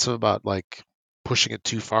apprehensive about like pushing it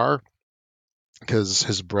too far because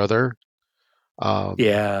his brother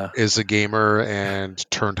Yeah. is a gamer and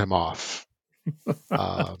turned him off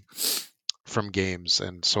uh, from games,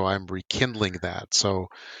 and so I'm rekindling that. So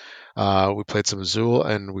we played some Azul,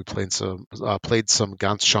 and we played some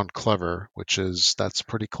Ganz Schön Clever, that's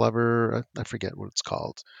pretty clever. I forget what it's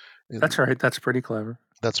called. That's And right. That's pretty clever.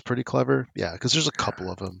 that's pretty clever. Yeah, because there's a couple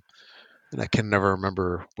of them, and I can never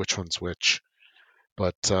remember which one's which.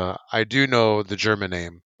 But I do know the German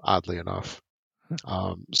name, oddly enough.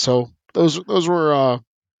 So those were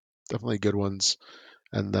definitely good ones.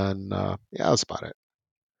 And then yeah, that's about it.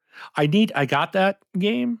 I got that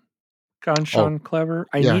game, Oh, Ganz Clever.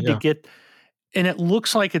 I yeah, need to yeah. get, and it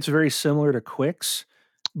looks like it's very similar to Quicks,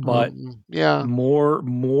 but Yeah. more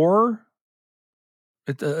more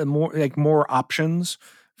like more options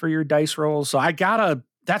for your dice rolls. So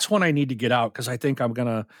that's one I need to get out because I think I'm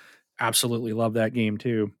gonna absolutely love that game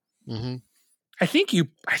too. Hmm. I think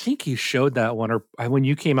you showed that one or when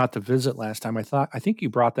you came out to visit last time. I think you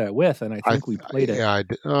brought that with, and I think we played it. Yeah, I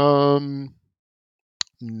did.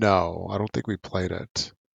 No, I don't think we played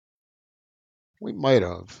it. We might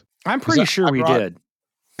have. I'm Because pretty sure I we brought did.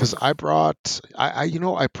 because I probably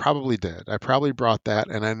did. I probably brought that,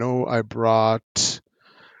 and I know I brought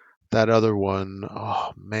that other one.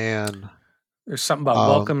 Oh man. There's something about Um,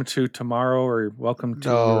 Welcome to Tomorrow or Welcome to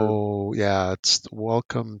or no, yeah, it's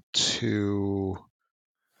Welcome to.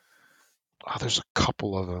 Oh, there's a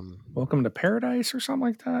couple of them. Welcome to Paradise or something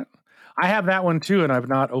like that. I have that one too, and I've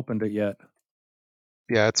not opened it yet.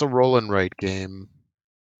 Yeah, it's a roll and write game.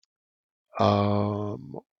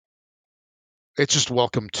 Um, it's just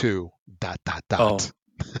Welcome to dot dot Oh, dot.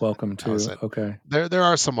 Welcome That was to. it. Okay. There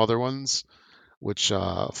are some other ones which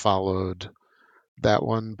followed that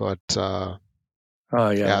one, but Oh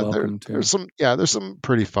yeah, yeah, Welcome to. there's some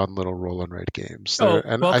pretty fun little roll and write games there, Oh,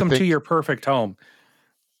 and I Welcome to think Your Perfect Home.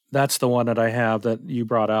 That's the one that I have that you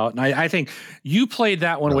brought out. And I think you played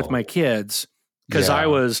that one with my no, kids because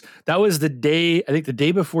yeah, that was the day, I think the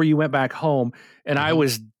day before you went back home, and I hmm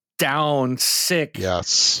was down sick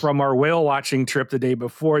yes, from our whale watching trip the day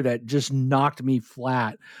before that just knocked me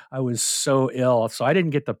flat. I was so ill. So I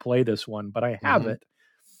didn't get to play this one, but I have hmm it.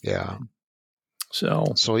 yeah.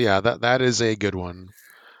 So So yeah, that is a good one.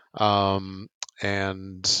 Um,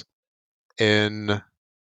 and in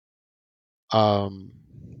um,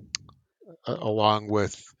 along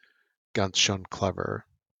with Ganz Schön Clever,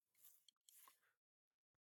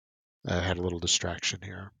 I had a little distraction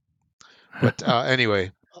here. But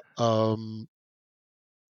anyway, um,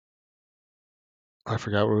 I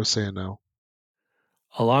forgot what I was saying now.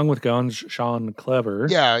 along with Guns, Sean Clever.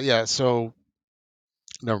 Yeah, yeah. So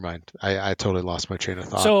never mind. I totally lost my train of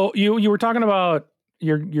thought. So you were talking about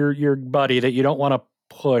your buddy that you don't want to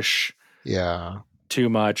push Yeah, too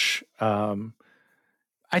much.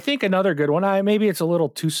 I think another good one. Maybe it's a little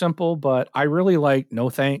too simple, but I really like No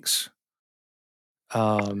Thanks.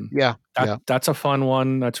 yeah, yeah. That's a fun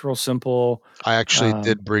one. That's real simple. I actually Um,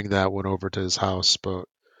 did bring that one over to his house, but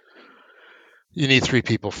you need three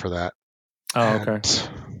people for that, oh, okay.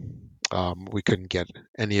 and we couldn't get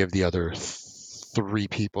any of the other three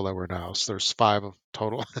people that were in the house. There's five of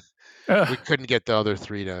total. We couldn't get the other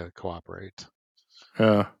three to cooperate.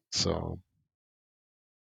 Uh, So,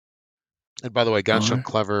 and by the way, all Gunshot right.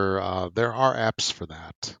 Clever, there are apps for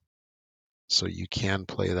that. So you can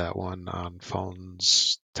play that one on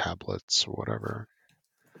phones, tablets, or whatever.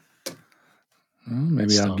 Well, Good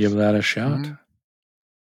maybe I'll give stuff. that a shot Hmm.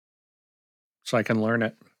 so I can learn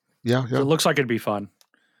it. Yeah, So yeah. it looks like it'd be fun.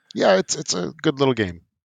 Yeah, it's a good little game.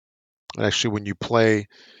 And actually, when you play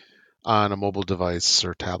on a mobile device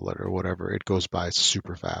or tablet or whatever, it goes by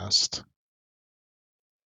super fast.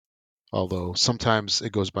 Although sometimes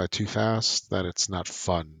it goes by too fast that it's not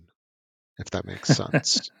fun, if that makes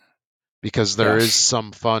sense. Because there is Yes.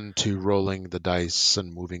 some fun to rolling the dice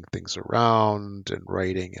and moving things around and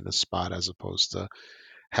writing in a spot as opposed to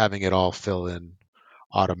having it all fill in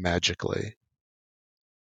automagically.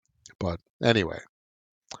 But anyway,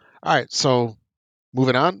 all right. So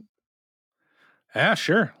moving on. Yeah,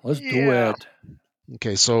 sure. Let's do Yeah. it.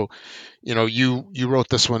 Okay, so you wrote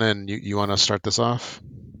this one in. You want to start this off?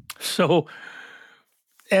 So,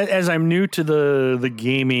 as I'm new to the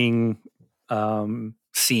gaming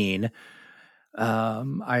scene,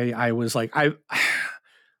 I was like,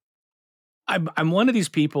 I'm one of these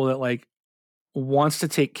people that like wants to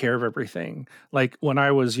take care of everything. Like when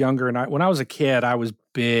I was younger and when I was a kid, I was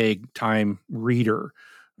big time reader.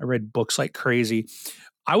 I read books like crazy.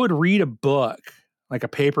 I would read a book, like a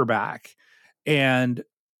paperback, and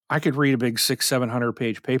I could read a big 700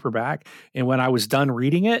 page paperback. And when I was done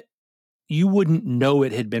reading it, you wouldn't know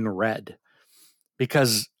it had been read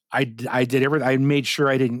because I did everything. I made sure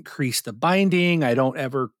I didn't crease the binding. I don't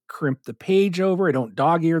ever crimp the page over. I don't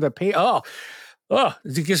dog ear the page. Oh,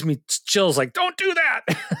 it gives me chills. Like, don't do that.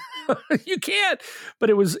 You can't. But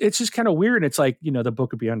it's just kind of weird. It's like, the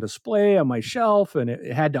book would be on display on my shelf and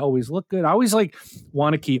it had to always look good. I always like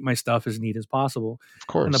want to keep my stuff as neat as possible.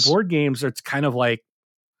 Of And the course. board games, it's kind of like,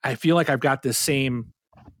 I feel like I've got this same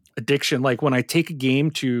addiction. Like when I take a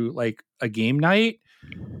game to like a game night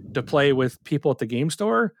to play with people at the game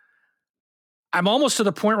store, I'm almost to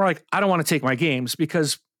the point where like I don't want to take my games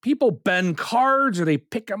because people bend cards or they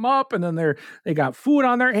pick them up and then they got food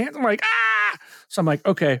on their hands. I'm like, ah. So I'm like,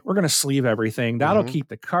 okay, we're gonna sleeve everything. That'll Hmm. keep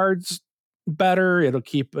the cards better. It'll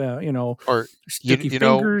keep Or you sticky you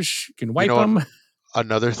know fingers. You can you wipe know them.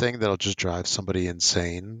 another thing that'll just drive somebody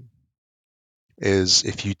insane is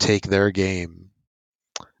if you take their game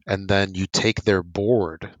and then you take their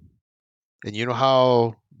board, and you know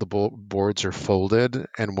how the boards are folded,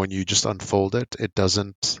 and when you just unfold it, it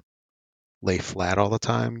doesn't lay flat all the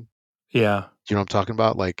time. Yeah. You know what I'm talking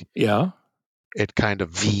about? Like Yeah. it kind of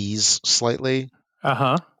V's slightly. Uh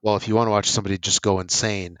huh. Well, if you want to watch somebody just go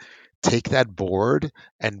insane, take that board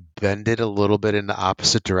and bend it a little bit in the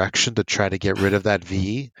opposite direction to try to get rid of that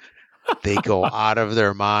V. They go out of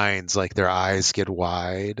their minds, like their eyes get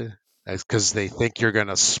wide because they think you're going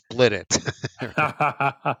to split it.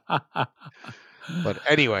 But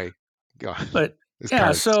anyway, go- But it's yeah,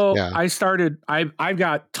 cards. so Yeah. I've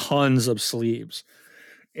got tons of sleeves.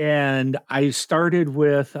 And I started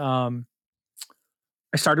with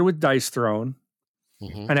Dice Throne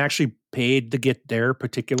Hmm. and actually paid to get their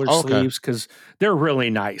particular Oh, okay. sleeves because they're really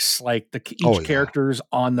nice. Like Oh, each yeah. character's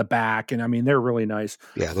on the back, and I mean they're really nice.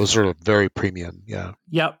 Yeah. Those are very premium. Yeah.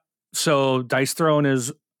 Yep. So Dice Throne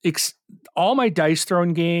is ex- all my Dice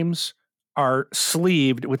Throne games are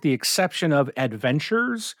sleeved with the exception of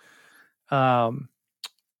Adventures. Um,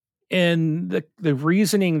 and the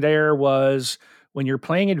reasoning there was when you're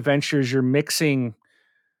playing Adventures, you're mixing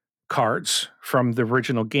cards from the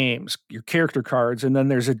original games, your character cards, and then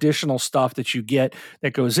there's additional stuff that you get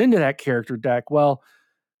that goes into that character deck. Well,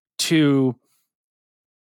 to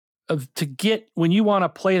to get when you want to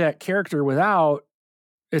play that character without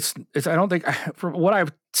it's I don't think from what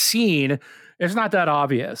I've seen, it's not that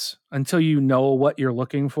obvious until you know what you're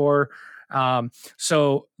looking for.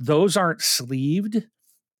 So those aren't sleeved.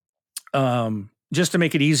 Just to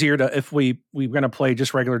make it easier to if we're going to play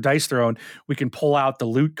just regular dice throne, we can pull out the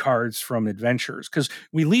loot cards from adventures because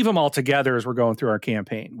we leave them all together as we're going through our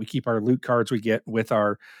campaign. We keep our loot cards we get with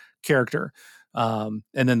our character, and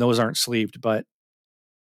then those aren't sleeved. But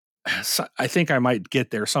so I think I might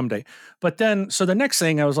get there someday. But then, so the next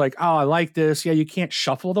thing I was like, oh, I like this. Yeah, you can't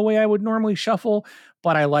shuffle the way I would normally shuffle,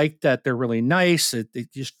 but I like that they're really nice. It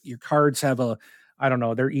just your cards have I don't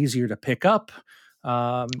know, they're easier to pick up.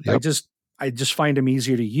 Um, I Yep. just I just find them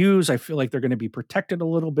easier to use. I feel like they're going to be protected a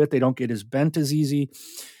little bit. They don't get as bent as easy.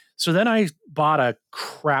 So then I bought a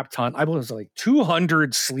crap ton. I believe it was like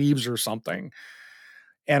 200 sleeves or something.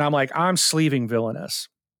 And I'm like, I'm sleeving Villainous.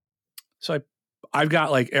 So I've got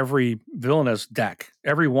like every Villainous deck,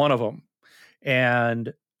 every one of them.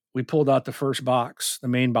 And we pulled out the first box, the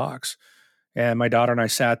main box. And my daughter and I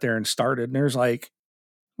sat there and started. And there's like,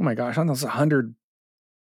 oh my gosh, there's 100.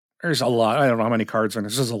 There's a lot. I don't know how many cards are in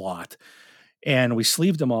this. There's a lot. And we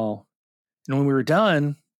sleeved them all. And when we were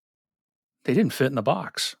done, they didn't fit in the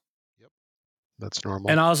box. Yep. That's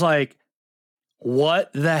normal. And I was like,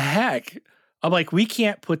 what the heck? I'm like, we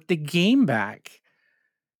can't put the game back.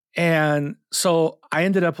 And so I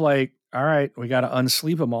ended up like, all right, we got to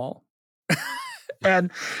unsleeve them all.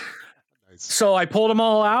 And Nice. so I pulled them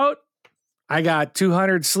all out. I got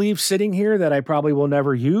 200 sleeves sitting here that I probably will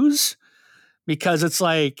never use because it's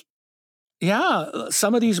like, yeah,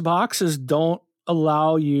 some of these boxes don't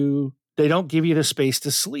allow you, they don't give you the space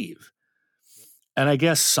to sleeve. And I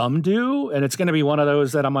guess some do. And it's going to be one of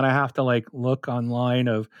those that I'm going to have to like look online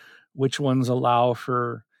of which ones allow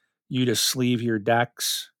for you to sleeve your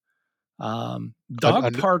decks. An, Dog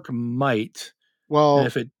an, Park might. And well,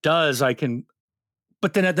 if it does, I can.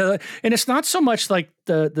 but then and it's not so much like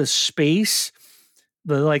the space,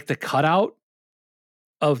 the cutout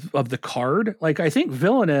of the card. Like I think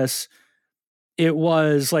Villainous, it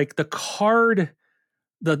was like the card,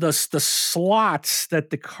 the slots that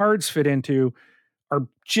the cards fit into are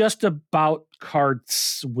just about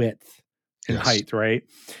card's width and height, right?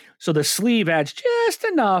 So the sleeve adds just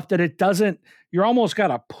enough that it doesn't, you're almost got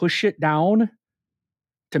to push it down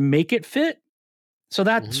to make it fit. So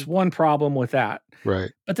that's one problem with that.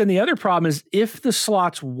 Right. But then the other problem is if the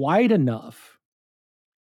slot's wide enough,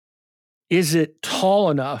 is it tall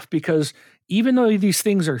enough? Because even though these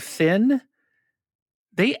things are thin,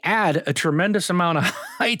 they add a tremendous amount of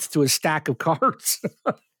height to a stack of cards.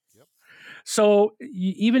 So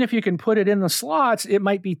even if you can put it in the slots, it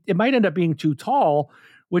might end up being too tall,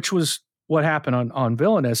 which was what happened on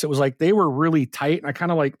Villainous. It was like they were really tight, and I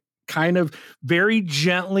kind of very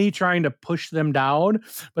gently trying to push them down.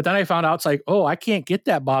 But then I found out it's like, oh, I can't get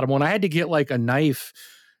that bottom one. I had to get like a knife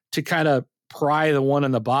to kind of pry the one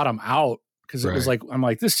on the bottom out, because it was like, I'm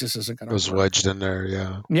like, this just isn't going to work. It was wedged in there,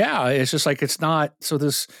 yeah. Yeah, it's just like, it's not. So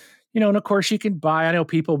this, and of course you can buy, I know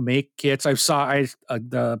people make kits.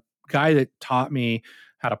 The guy that taught me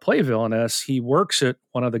how to play Villainous, he works at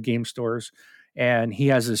one of the game stores, and he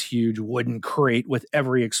has this huge wooden crate with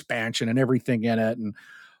every expansion and everything in it. And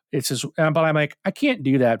it's just, but I'm like, I can't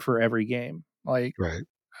do that for every game. Like, right.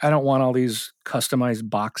 I don't want all these customized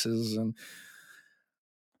boxes. And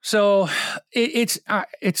so it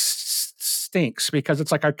stinks, because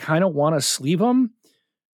it's like, I kind of want to sleeve them,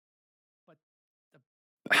 but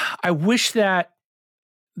I wish that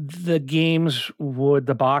more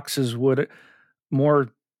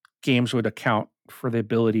games would account for the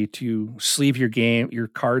ability to sleeve your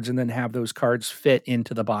cards, and then have those cards fit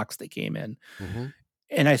into the box they came in.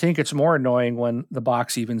 And I think it's more annoying when the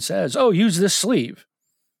box even says, oh, use this sleeve.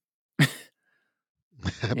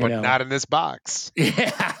 But not in this box.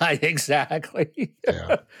 Yeah, exactly.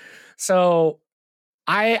 Yeah. So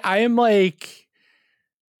I am like,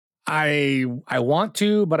 I want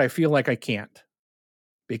to, but I feel like I can't,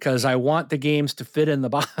 because I want the games to fit in the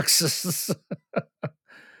boxes.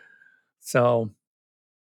 So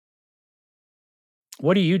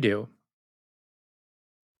what do you do?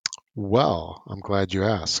 Well, I'm glad you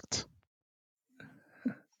asked.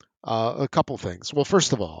 A couple things. Well,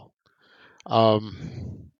 first of all,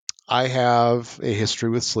 I have a history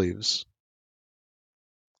with sleeves,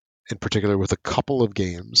 in particular with a couple of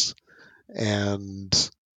games. And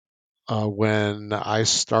when I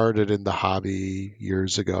started in the hobby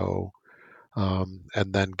years ago, and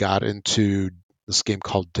then got into this game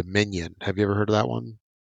called Dominion. Have you ever heard of that one?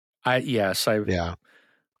 Yes. Yeah.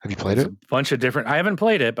 Have you played it? A bunch of different, I haven't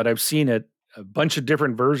played it, but I've seen it, a bunch of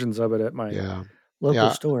different versions of it at my local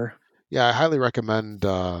store. Yeah, I highly recommend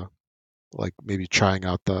like maybe trying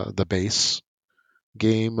out the base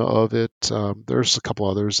game of it. There's a couple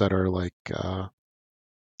others that are like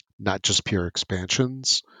not just pure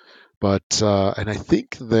expansions, but and I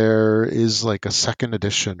think there is like a second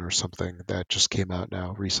edition or something that just came out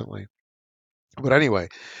now recently. But anyway,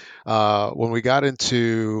 when we got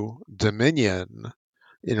into Dominion,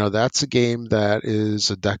 that's a game that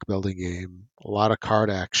is a deck building game, a lot of card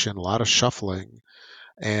action, a lot of shuffling,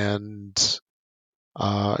 and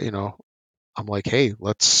I'm like, hey,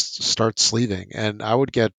 let's start sleeving. And I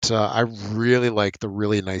would get, I really like the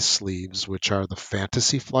really nice sleeves, which are the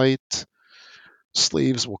Fantasy Flight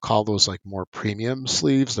sleeves. We'll call those like more premium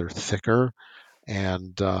sleeves. They're thicker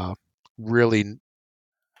and really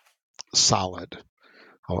solid.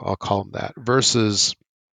 I'll call them that. Versus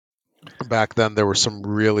back then, there were some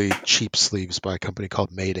really cheap sleeves by a company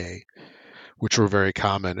called Mayday, which were very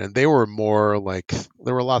common. And they were more like,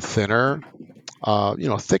 they were a lot thinner,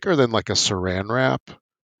 thicker than like a saran wrap.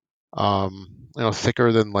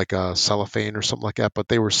 Thicker than like a cellophane or something like that, but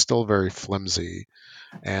they were still very flimsy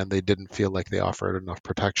and they didn't feel like they offered enough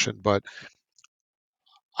protection. But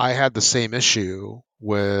I had the same issue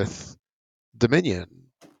with Dominion,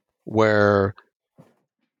 where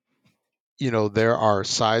there are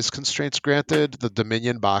size constraints. Granted, the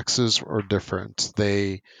Dominion boxes are different.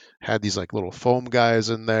 They had these like little foam guys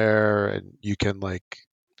in there, and you can like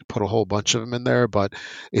put a whole bunch of them in there. But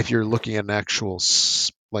if you're looking at an actual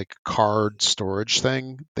like card storage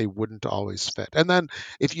thing, they wouldn't always fit. And then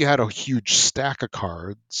if you had a huge stack of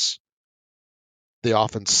cards, they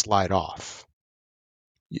often slide off.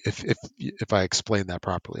 If I explain that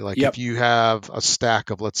properly, like if you have a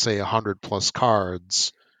stack of, let's say, 100 plus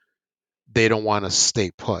cards, they don't want to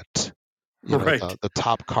stay put. The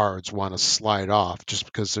top cards want to slide off just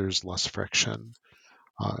because there's less friction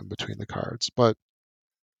in between the cards. But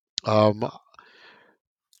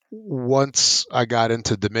once I got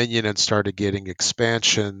into Dominion and started getting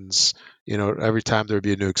expansions, every time there would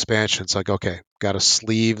be a new expansion, it's like, okay, got to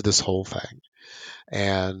sleeve this whole thing.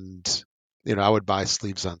 And, I would buy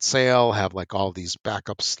sleeves on sale, have like all these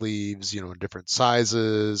backup sleeves, in different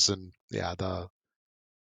sizes. And yeah,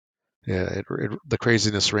 the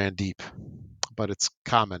craziness ran deep, but it's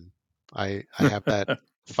common. I have that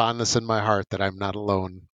fondness in my heart that I'm not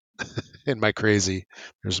alone in my crazy.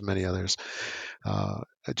 There's many others, uh,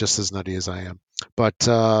 just as nutty as I am. But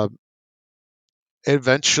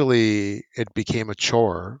eventually, it became a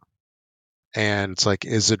chore, and it's like,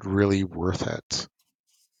 is it really worth it?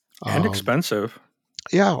 And Um, expensive.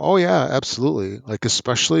 yeah, oh yeah, absolutely. Like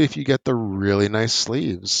especially if you get the really nice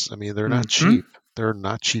sleeves. I mean, they're not Mm-hmm. cheap. They're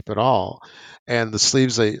not cheap at all. And the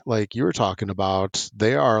sleeves that like you were talking about,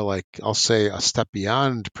 they are like I'll say a step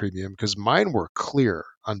beyond premium because mine were clear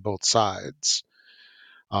on both sides.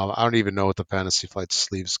 I don't even know what the Fantasy Flight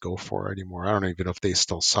sleeves go for anymore. I don't even know if they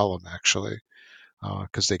still sell them actually,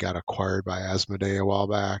 because they got acquired by Asmodee a while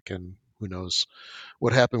back, and who knows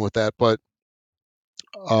what happened with that. But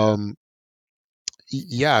um,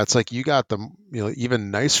 yeah, it's like you got the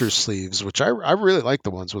even nicer sleeves, which I really like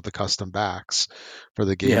the ones with the custom backs for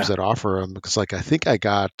the games Yeah, that offer them because like I think I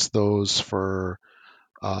got those for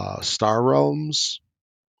Star Realms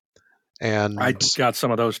I and got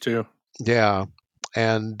some of those too. yeah,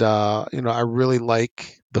 and I really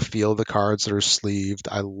like the feel of the cards that are sleeved.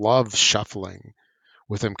 I love shuffling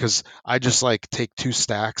with them because I just like take two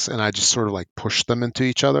stacks and I just sort of like push them into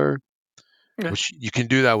each other, Yeah. which you can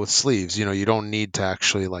do that with sleeves. You don't need to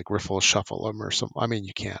actually like riffle shuffle them or something. I mean,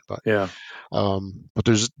 you can't, Yeah. but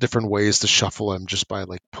there's different ways to shuffle them just by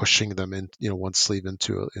like pushing them in, one sleeve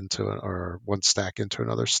or one stack into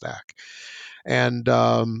another stack, and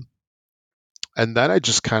and then I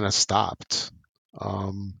just kind of stopped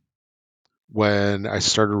um, when I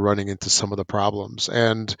started running into some of the problems,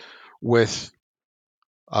 and with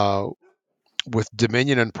uh, with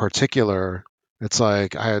Dominion in particular, it's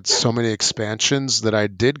like I had so many expansions that I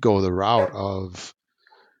did go the route of,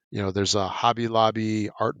 there's a Hobby Lobby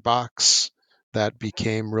art box that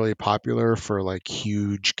became really popular for like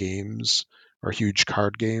huge games or huge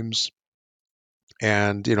card games.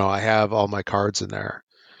 And, I have all my cards in there.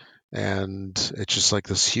 And it's just like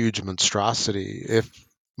this huge monstrosity. If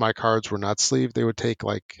my cards were not sleeved, they would take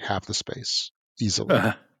like half the space easily.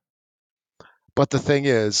 But the thing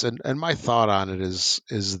is, and my thought on it is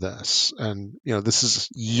this, and this is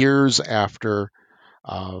years after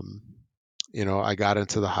um, I got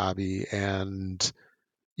into the hobby, and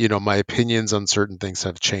my opinions on certain things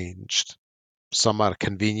have changed. Some out of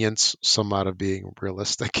convenience, some out of being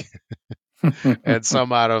realistic, and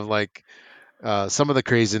some out of like some of the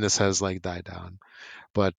craziness has like died down.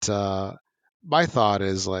 But my thought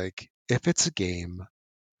is like if it's a game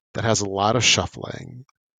that has a lot of shuffling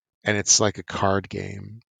and it's like a card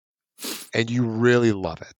game and you really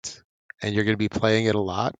love it and you're going to be playing it a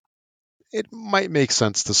lot, it might make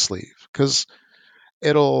sense to sleeve because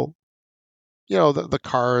it'll, the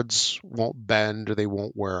cards won't bend or they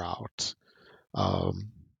won't wear out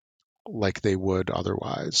um, like they would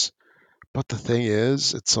otherwise. But the thing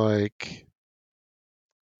is, it's like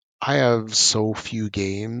I have so few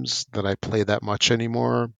games that I play that much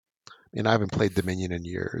anymore. And I haven't played Dominion in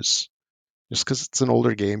years. Just because it's an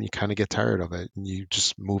older game, you kind of get tired of it and you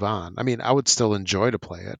just move on. I mean, I would still enjoy to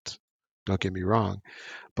play it. Don't get me wrong,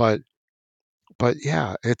 but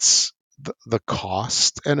yeah, it's the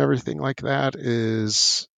cost and everything like that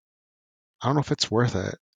is I don't know if it's worth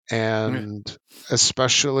it. Yeah. And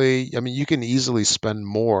especially, I mean, you can easily spend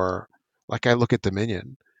more. Like I look at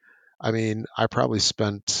Dominion. I mean, I probably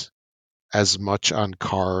spent as much on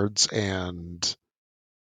cards and,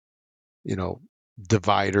 you know,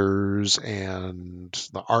 dividers and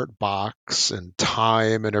the art box and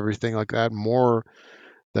time and everything like that more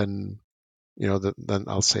than, than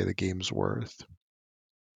I'll say the game's worth.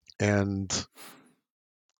 And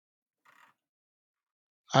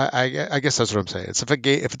I guess that's what I'm saying. It's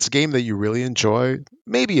if it's a game that you really enjoy,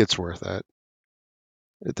 maybe it's worth it.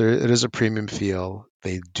 It is a premium feel.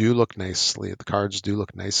 They do look nicely. The cards do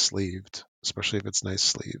look nice sleeved, especially if it's nice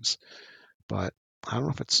sleeves. But I don't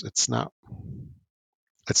know if it's not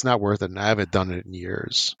worth it. And I haven't done it in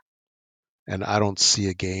years, and I don't see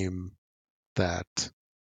a game that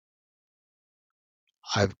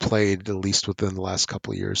I've played at least within the last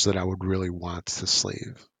couple of years that I would really want to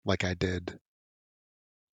sleeve like I did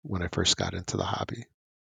when I first got into the hobby. You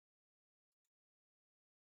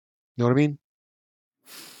know what I mean?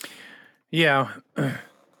 Yeah.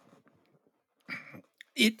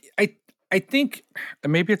 It I think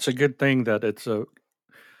maybe it's a good thing that it's a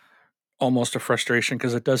almost a frustration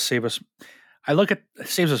because it does save us. It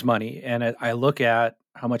saves us money, and I look at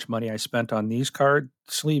how much money I spent on these card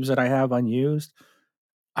sleeves that I have unused.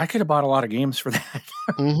 I could have bought a lot of games for that.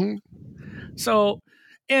 Mm-hmm. So,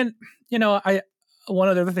 and I one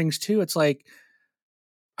of the other things too. It's like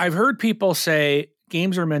I've heard people say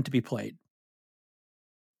games are meant to be played,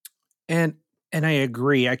 and I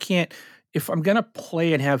agree. I can't if I'm gonna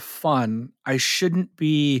play and have fun. I shouldn't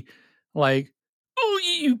be like, oh,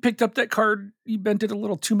 you picked up that card, you bent it a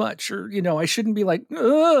little too much, or I shouldn't be like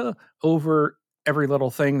over every little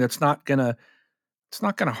thing it's not gonna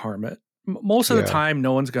harm it. Most of the Yeah. time,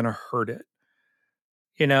 no one's gonna hurt it.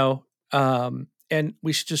 You know, and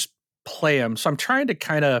we should just play them. So I'm trying to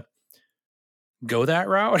kind of go that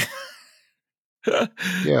route. But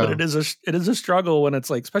Yeah. it is a struggle when it's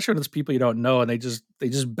like, especially when it's people you don't know and they just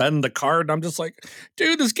bend the card and I'm just like,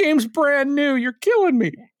 dude, this game's brand new, you're killing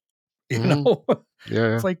me. Mm-hmm. It's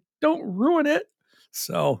Yeah. like, don't ruin it.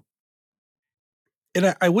 So,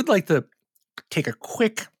 and I would like to take a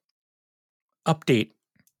quick update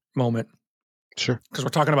moment Sure. because we're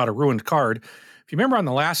talking about a ruined card. If you remember on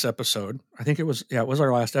the last episode, I think it was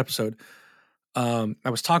our last episode. I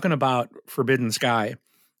was talking about Forbidden Sky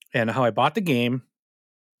and how I bought the game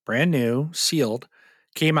brand new, sealed,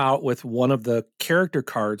 came out with one of the character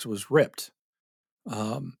cards was ripped.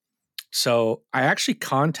 Um, so I actually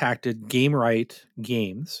contacted Game Right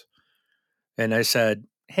Games and I said,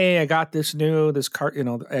 "Hey, I got this card.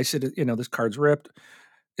 I said, this card's ripped.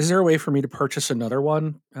 Is there a way for me to purchase another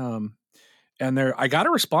one?" And I got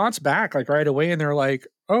a response back like right away, and they're like,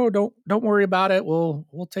 "Oh, don't worry about it. We'll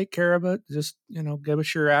take care of it. Just give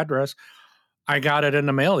us your address." I got it in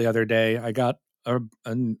the mail the other day. I got it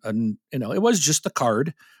was just the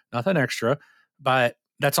card, nothing extra, but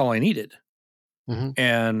that's all I needed. Mm-hmm.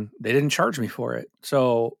 And they didn't charge me for it.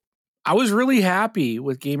 So I was really happy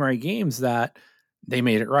with Game Right Games that they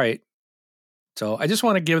made it right. So I just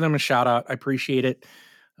want to give them a shout out. I appreciate it.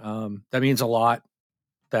 That means a lot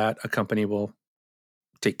that a company will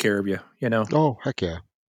take care of you. Oh, heck yeah.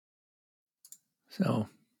 So,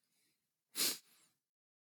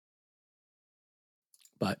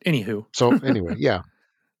 but anywho, So anyway, yeah.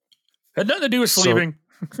 had nothing to do with So sleeving.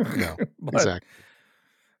 no, but exactly.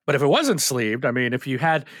 But if it wasn't sleeved, I mean,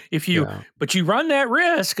 Yeah. but you run that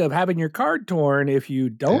risk of having your card torn if you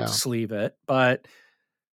don't Yeah. sleeve it. But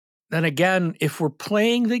then again, if we're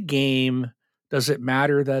playing the game, does it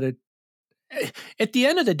matter that at the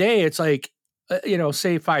end of the day, it's like,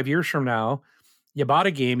 say 5 years from now, you bought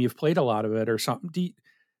a game, you've played a lot of it or something.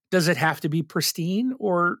 Does it have to be pristine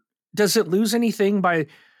or does it lose anything by,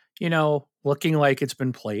 looking like it's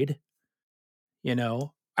been played?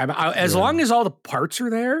 As Yeah. long as all the parts are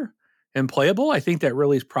there and playable, I think that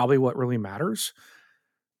really is probably what really matters,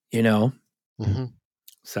 you know? Mm-hmm.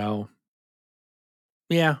 So,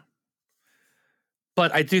 yeah.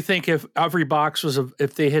 But I do think if every box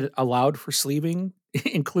if they had allowed for sleeving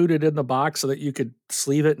included in the box so that you could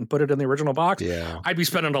sleeve it and put it in the original box, Yeah. I'd be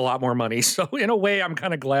spending a lot more money. So, in a way, I'm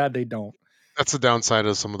kind of glad they don't. That's the downside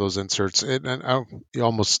of some of those inserts. You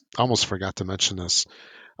almost forgot to mention this.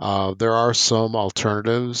 There are some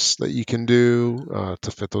alternatives that you can do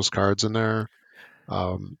to fit those cards in there.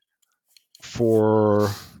 For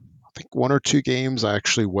I think one or two games, I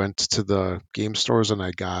actually went to the game stores and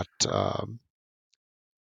I got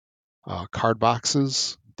card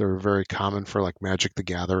boxes. They're very common for like Magic the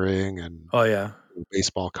Gathering and Oh, yeah.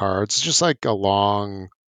 baseball cards. It's just like a long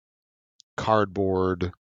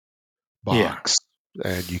cardboard Yeah. box,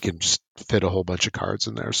 and you can just fit a whole bunch of cards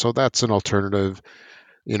in there. So that's an alternative.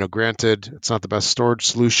 Granted, it's not the best storage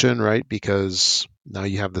solution, right? Because now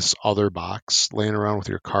you have this other box laying around with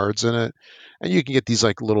your cards in it, and you can get these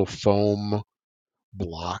like little foam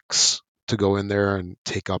blocks to go in there and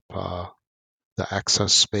take up the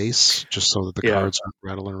excess space just so that the Yeah. cards aren't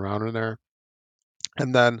rattling around in there.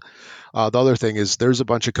 And then the other thing is there's a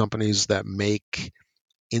bunch of companies that make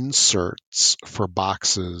inserts for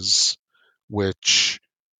boxes, which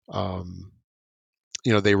um,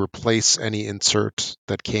 they replace any insert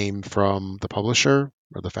that came from the publisher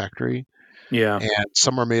or the factory. Yeah. And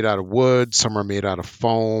some are made out of wood, some are made out of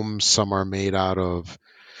foam, some are made out of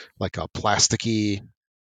like a plasticky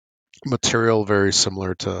material, very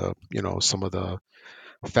similar to some of the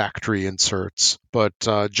factory inserts. But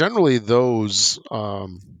generally, those,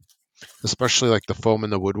 especially like the foam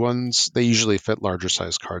and the wood ones, they usually fit larger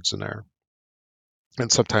size cards in there.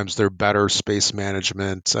 And sometimes they're better space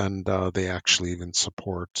management, and they actually even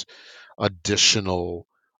support additional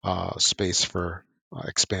space for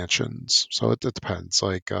expansions. So it depends.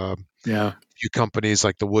 Like Yeah. a few companies,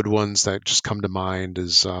 like the wood ones that just come to mind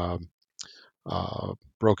is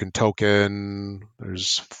Broken Token.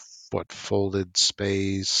 There's Folded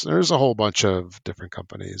Space. There's a whole bunch of different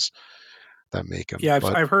companies that make them. Yeah,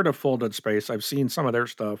 But I've heard of Folded Space. I've seen some of their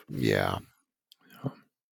stuff. yeah.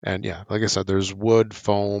 And yeah, like I said, there's wood,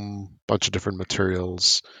 foam, bunch of different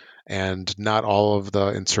materials, and not all of the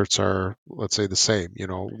inserts are, let's say, the same.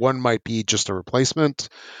 One might be just a replacement,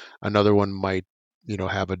 another one might,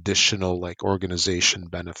 have additional like organization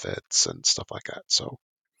benefits and stuff like that. So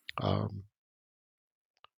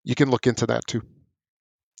you can look into that too.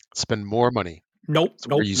 Spend more money. Nope, So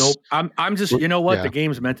nope, nope. I'm just, you know what? yeah, The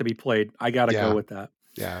game's meant to be played. I got to go yeah, with that.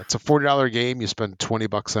 yeah. It's a $40 game. You spend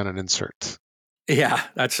 $20 on an insert. Yeah,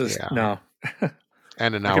 that's just Yeah, no.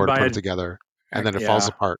 and an I could hour to buy put it it. together, and then it falls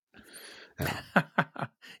Yeah. apart. Yeah.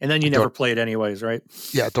 And then you never Don't play it anyways, right?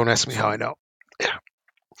 yeah. Don't ask me how I know. Yeah.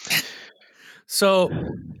 So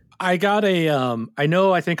I got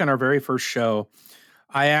I think on our very first show,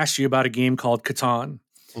 I asked you about a game called Catan.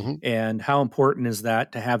 Mm-hmm. And how important is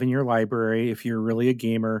that to have in your library if you're really a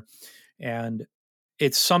gamer? And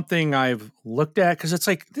it's something I've looked at because it's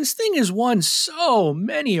like this thing has won so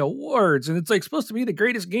many awards and it's like supposed to be the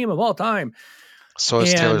greatest game of all time. So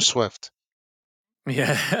is Taylor And Swift.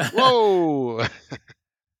 yeah. Whoa.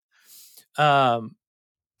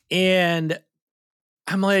 And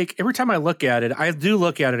I'm like, every time I look at it, I do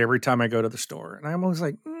look at it every time I go to the store. And I'm always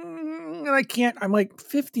like, and I can't, I'm like,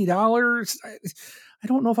 $50. I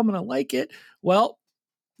don't know if I'm going to like it. Well,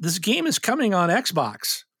 this game is coming on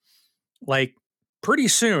Xbox like pretty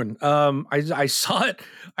soon. I saw it.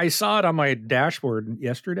 I saw it on my dashboard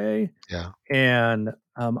yesterday, Yeah. and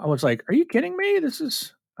I was like, "Are you kidding me? This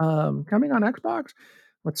is coming on Xbox."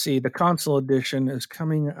 Let's see. The console edition is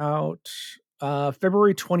coming out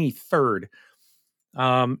February 23rd,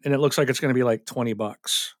 and it looks like it's going to be like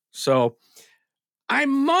 $20. So I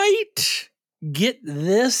might get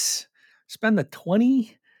this, spend the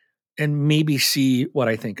 20, and maybe see what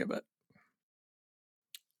I think of it.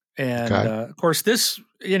 And Okay. of course, this,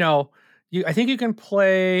 I think you can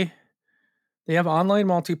play. They have online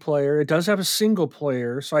multiplayer. It does have a single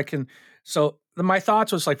player, so I can. So my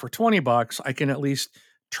thoughts was like for $20, I can at least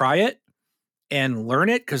try it and learn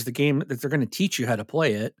it because the game that they're going to teach you how to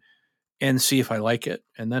play it and see if I like it.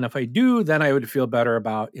 And then if I do, then I would feel better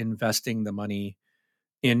about investing the money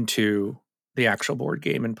into the actual board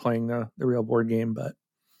game and playing the real board game. But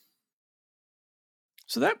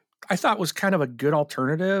so that I thought was kind of a good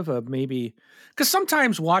alternative of maybe because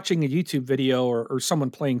sometimes watching a YouTube video or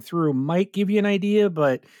someone playing through might give you an idea,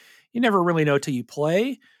 but you never really know till you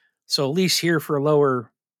play. So at least here for a lower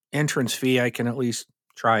entrance fee, I can at least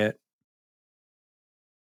try it.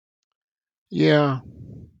 Yeah.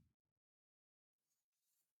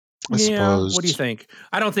 I Yeah. suppose. What do you think?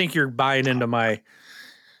 I don't think you're buying into my.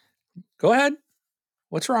 Go ahead.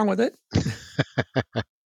 What's wrong with it?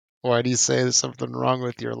 Why do you say there's something wrong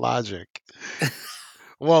with your logic?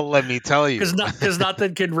 Well, let me tell you. Because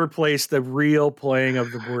nothing can replace the real playing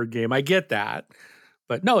of the board game. I get that,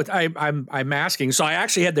 but no, I'm asking. So I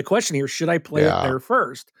actually had the question here: should I play it there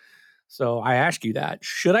first? So I ask you that: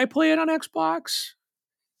 should I play it on Xbox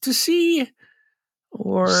to see,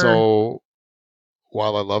 or So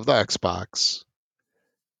while I love the Xbox,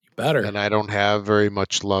 better? and I don't have very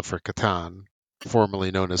much love for Catan,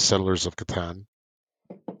 formerly known as Settlers of Catan,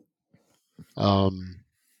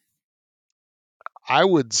 I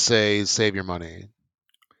would say save your money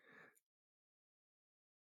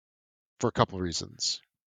for a couple of reasons.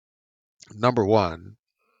 Number one,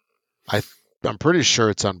 I'm pretty sure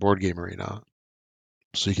it's on Board Game Arena,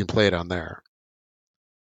 so you can play it on there.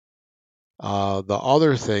 The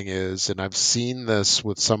other thing is, and I've seen this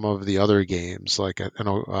with some of the other games, like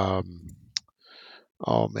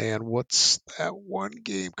oh man, what's that one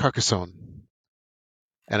game? Carcassonne,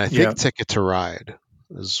 and I think Ticket to Ride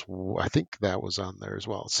I think that was on there as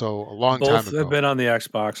well. So a long time both ago. have been on the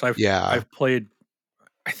Xbox. I've played.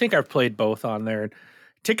 I think I've played both on there.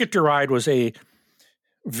 Ticket to Ride was a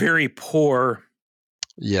very poor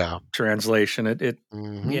translation.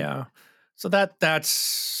 Yeah. So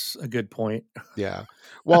that's a good point. Yeah.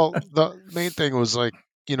 Well, the main thing was like,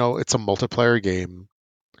 it's a multiplayer game,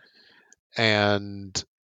 and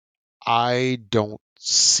I don't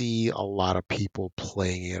see a lot of people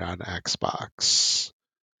playing it on Xbox.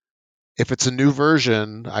 If it's a new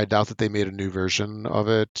version, I doubt that they made a new version of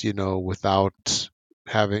it, without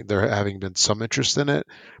there having been some interest in it.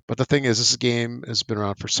 But the thing is, this game has been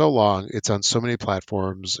around for so long. It's on so many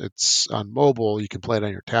platforms. It's on mobile. You can play it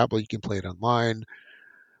on your tablet. You can play it online.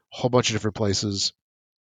 A whole bunch of different places.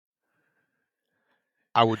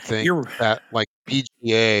 I would think that like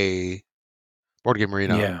BGA, Board Game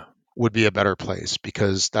Arena, would be a better place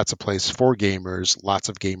because that's a place for gamers. Lots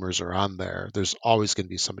of gamers are on there. There's always going to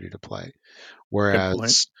be somebody to play. Good point.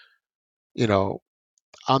 Whereas, you know,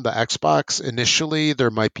 on the Xbox, initially there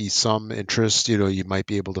might be some interest. You know, you might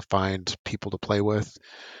be able to find people to play with.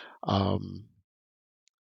 Um,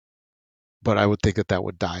 but I would think that that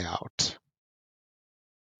would die out.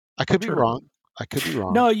 I could be Sure. wrong. I could be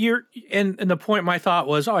wrong. No, you're and the point my thought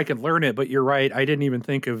was, oh, I could learn it, but you're right. I didn't even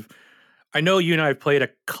think of I know you and I have played a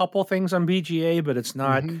couple things on BGA, but it's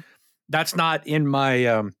not Hmm. that's not in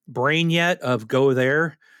my brain yet of go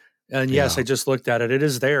there. And yes, Yeah. I just looked at it. It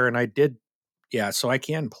is there and I did so I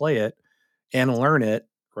can play it and learn it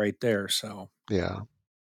right there. So Yeah.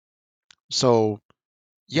 So,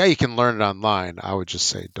 yeah, you can learn it online. I would just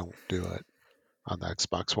say don't do it on the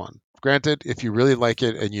Xbox One. Granted, if you really like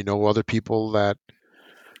it and you know other people that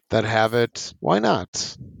have it, why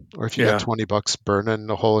not? Or if you got yeah. 20 bucks burning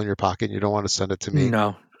a hole in your pocket and you don't want to send it to me,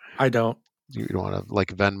 No, I don't. you don't want to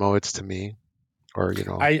like Venmo it to me, or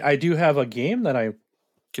I do have a game that I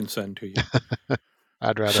can send to you.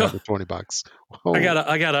 I'd rather So have the 20 bucks. I Oh, gotta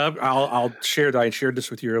I gotta I'll share that I shared this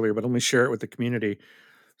with you earlier, but let me share it with the community.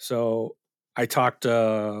 So I talked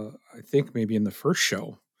I think maybe in the first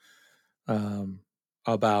show um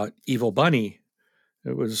about Evil Bunny.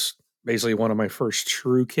 It was basically one of my first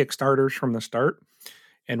true Kickstarters from the start.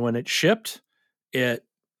 And when it shipped, it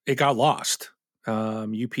it got lost.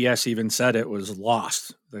 UPS even said it was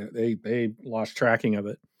lost. They lost tracking of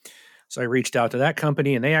it. So I reached out to that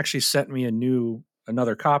company, and they actually sent me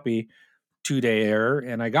another copy, 2-day error,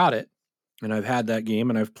 and I got it. And I've had that game,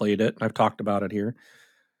 and I've played it, and I've talked about it here.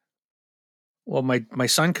 Well, my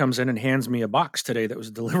son comes in and hands me a box today that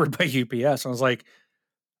was delivered by UPS. I was like,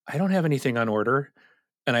 I don't have anything on order,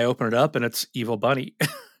 and I open it up, and it's Evil Bunny,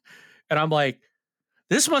 and I'm like,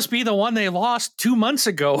 this must be the one they lost 2 months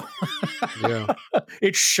ago. yeah.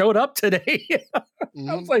 It showed up today. I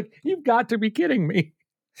was Hmm. like, you've got to be kidding me.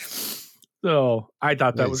 So I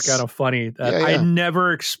thought that was kind Nice. of funny that Yeah, I yeah.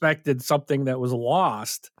 never expected something that was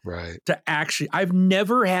lost Right. to actually, I've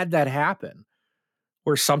never had that happen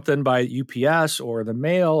where something by UPS or the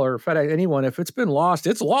mail or FedEx, anyone, if it's been lost,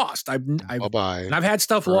 it's lost. Bye bye And I've had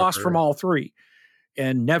stuff lost from forever. all three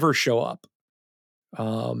and never show up.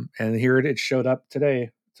 And here it showed up today.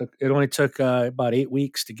 It only took about 8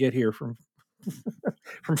 weeks to get here from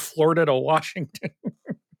from Florida to Washington.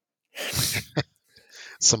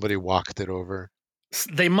 Somebody walked it over.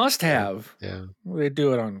 They must Yeah. have. Yeah. They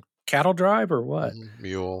do it on cattle drive or what?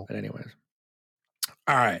 Mule. But anyways,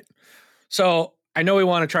 all right. So I know we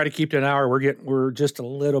want to try to keep to an hour. We're just a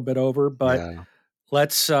little bit over, but Yeah.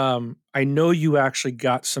 let's. I know you actually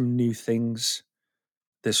got some new things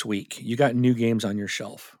this week. You got new games on your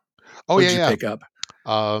shelf. Oh, What'd yeah, you yeah. pick up?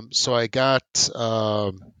 So I got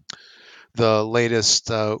the latest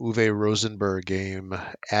Uwe Rosenberg game,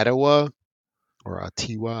 Atawa, or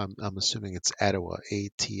Atiwa. I'm assuming it's Atawa,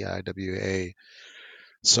 Atiwa.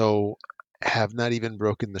 So have not even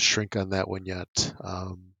broken the shrink on that one yet. Let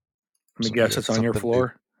me So maybe guess, it's that's on your something new.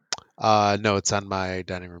 floor. No, it's on my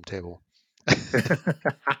dining room table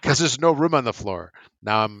because there's no room on the floor.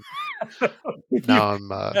 Now I'm You now I'm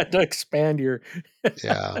had to expand your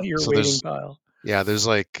yeah. your So waiting there's pile. yeah, there's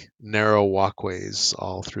like narrow walkways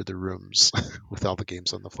all through the rooms with all the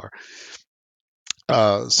games on the floor.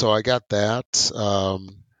 So I got that.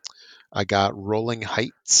 I got Rolling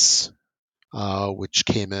Heights, which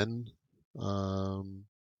came in. Um,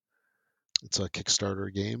 it's a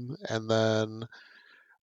Kickstarter game, and then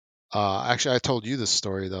actually, I told you this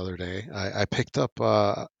story the other day. I picked up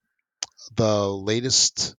the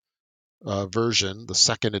latest version, the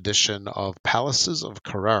second edition of Palaces of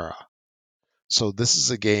Carrara. So this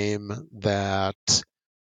is a game that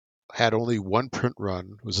had only one print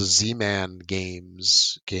run. It was a Z-Man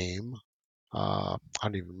Games game. I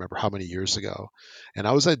don't even remember how many years ago. And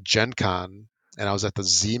I was at Gen Con and I was at the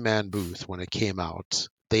Z-Man booth when it came out.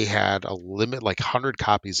 They had a limit, like 100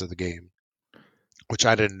 copies of the game, which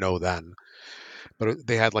I didn't know then. But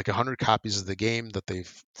they had like 100 copies of the game that they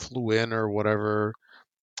flew in or whatever.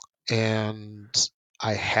 And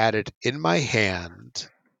I had it in my hand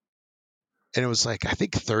and it was like, I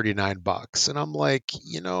think 39 bucks. And I'm like,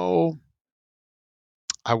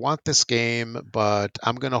 I want this game, but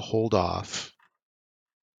I'm going to hold off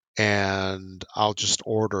and I'll just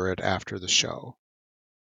order it after the show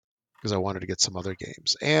because I wanted to get some other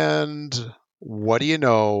games. And what do you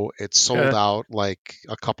know? It sold Uh, out like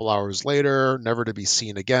a couple hours later, never to be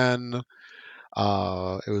seen again.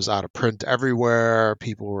 It was out of print everywhere.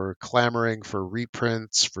 People were clamoring for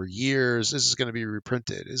reprints for years. Is it going to be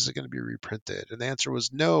reprinted? Is it going to be reprinted? And the answer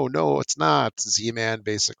was no, no, it's not. Z-Man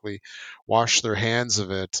basically washed their hands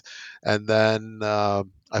of it. And then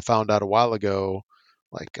I found out a while ago,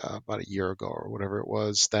 like about a year ago or whatever it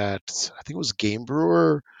was, that I think it was Game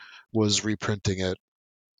Brewer was reprinting it.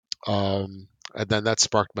 And then that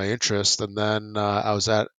sparked my interest. And then I was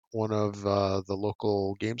at one of the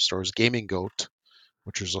local game stores, Gaming Goat,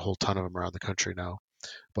 which there's a whole ton of them around the country now.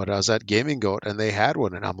 But I was at Gaming Goat and they had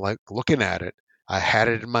one, and I'm like looking at it. I had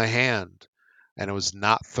it in my hand, and it was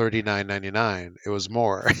not $39.99. It was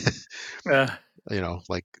more. Uh,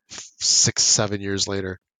 Like 6, 7 years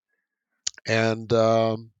later, and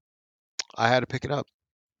I had to pick it up.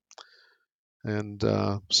 And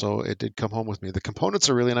so it did come home with me. The components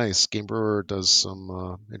are really nice. Game Brewer does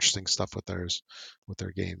some interesting stuff with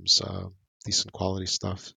their games, decent quality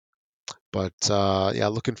stuff. But yeah,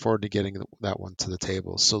 looking forward to getting that one to the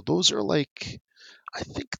table. So those are I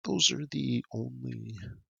think those are the only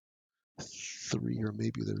three, or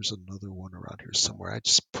maybe there's another one around here somewhere. I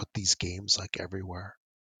just put these games like everywhere.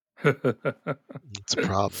 It's a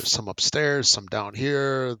problem. There's some upstairs, some down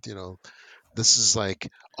here. This is like,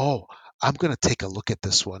 oh, I'm gonna take a look at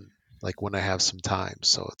this one like when I have some time.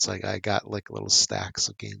 So it's like I got like little stacks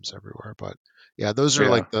of games everywhere. But yeah, those are yeah.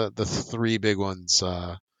 like the three big ones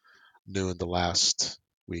new in the last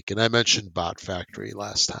week. And I mentioned Bot Factory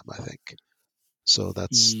last time, I think. So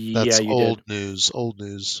that's Yeah, that's you did. old news. Old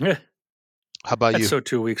news. How about That's you? so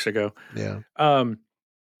 2 weeks ago. Yeah. Um,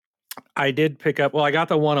 I did pick up. Well, I got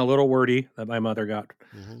the one a little wordy that my mother got.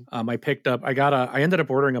 Hmm. I picked up. I ended up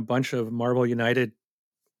ordering a bunch of Marvel United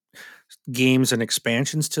games and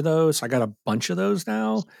expansions to those. I got a bunch of those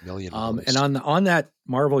now. Million of And those. on that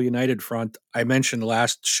Marvel United front, I mentioned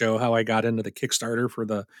last show how I got into the Kickstarter for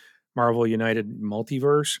the Marvel United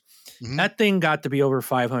multiverse. Hmm. That thing got to be over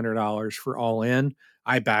 $500 for all in.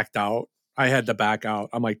 I backed out. I had to back out.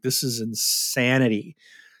 I'm like, this is insanity.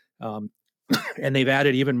 Um, and they've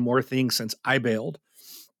added even more things since I bailed.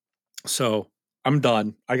 So I'm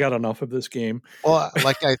done. I got enough of this game. Well,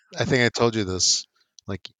 like I think I told you this.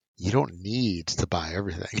 Like you don't need to buy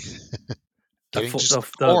everything. Getting just the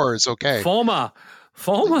The core is okay. FOMA. Yeah,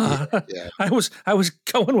 FOMA. yeah, I was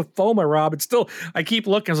going with FOMA, Rob. It's still I keep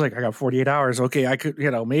looking. I was like, I got 48 hours. Okay, I could,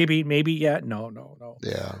 maybe yet. No, no, no.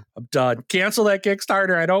 yeah, I'm done. Cancel that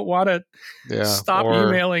Kickstarter. I don't want it. yeah. Stop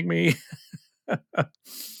emailing me.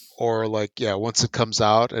 Or like, yeah, once it comes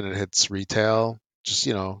out and it hits retail, just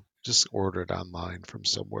order it online from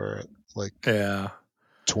somewhere at like Yeah.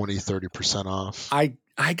 20, 30% off.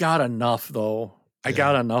 I got enough though. I Yeah,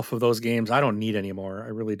 got enough of those games. I don't need any more. I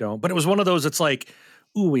really don't. But it was one of those. It's like,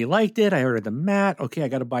 ooh, we liked it. I ordered the mat. Okay, I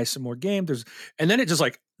got to buy some more games. And then it just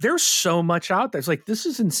like there's so much out there. It's like this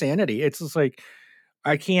is insanity. It's just like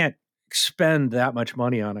I can't spend that much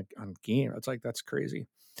money on a game. It's like that's crazy.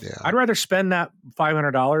 yeah. I'd rather spend that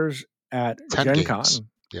 $500 at 10 Gen games. Con.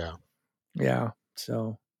 Yeah. Yeah.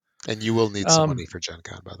 So And you will need some um money for Gen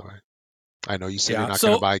Con, by the way. I know you said you're yeah. not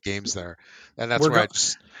going to So buy games there. And that's we're where going.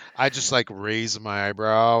 I just like raise my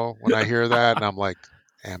eyebrow when I hear that. And I'm like,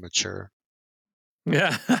 amateur.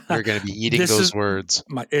 Yeah. You're going to be eating This those is words.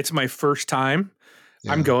 it's my first time.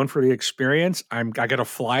 I'm Yeah. going for the experience. I got to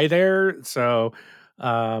fly there, so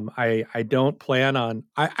I don't plan on.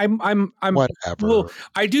 I'm well. Whatever.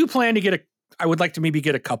 I do plan to get a. I would like to maybe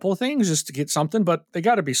get a couple of things just to get something, but they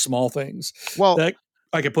got to be small things Well, that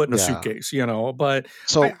I could put in a yeah. suitcase, But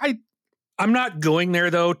So I'm not going there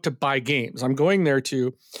though to buy games. I'm going there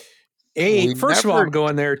to we first of all, never, I'm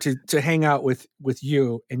going there to hang out with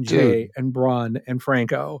you and dude, Jay and Braun and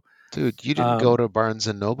Franco. dude, you didn't go Um, to Barnes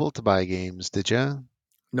and Noble to buy games, did you?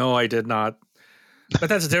 no, I did not. But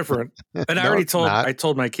that's different. And No, it's not. I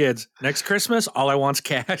told my kids next Christmas, all I want's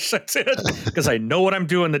cash. That's it. Because I know what I'm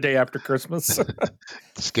doing the day after Christmas.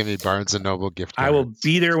 Just give me Barnes and Noble gift I will cards.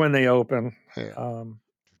 be there when they open. Yeah.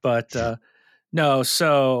 But no,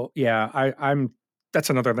 so yeah, I'm that's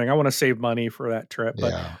another thing. I want to save money for that trip,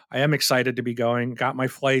 but Yeah. I am excited to be going. Got my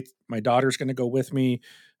flight. My daughter's going to go with me.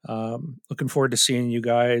 Looking forward to seeing you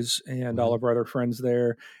guys and all Mhm. of our other friends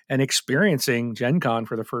there and experiencing Gen Con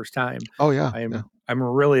for the first time. Oh yeah. Yeah. I'm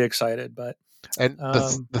really excited, but And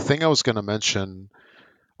the thing I was going to mention,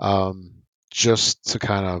 just to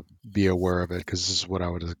kind of be aware of it, because this is what I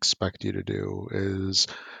would expect you to do, is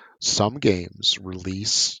some games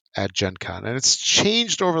release at Gen Con, and it's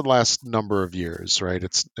changed over the last number of years, right?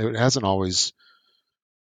 It hasn't always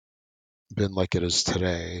been like it is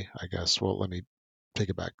today, I guess. Well, let me take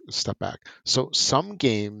it back, step back. So some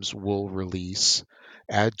games will release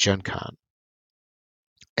at Gen Con,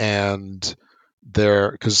 and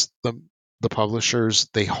because the publishers,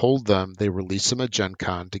 they hold them, they release them at Gen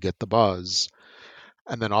Con to get the buzz,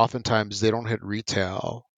 and then oftentimes they don't hit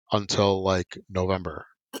retail until like November.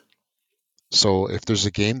 So if there's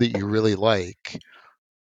a game that you really like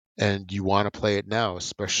and you want to play it now,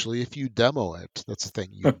 especially if you demo it, that's the thing.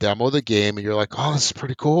 You demo the game and you're like, oh, this is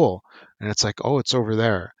pretty cool. And it's like, oh, it's over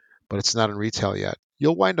there, but it's not in retail yet.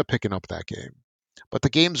 You'll wind up picking up that game. But the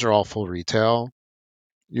games are all full retail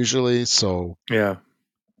usually. So, Yeah.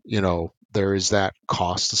 there is that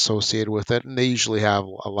cost associated with it. And they usually have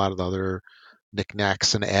a lot of the other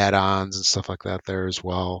knickknacks and add-ons and stuff like that there as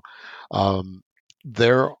well.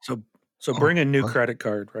 There, So oh, bring a new what? credit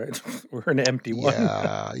card, right? We're an empty one.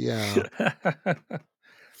 Yeah.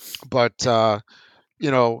 But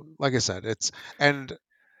like I said, and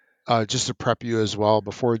just to prep you as well,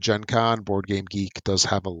 before Gen Con, Board Game Geek does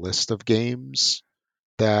have a list of games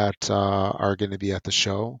that are going to be at the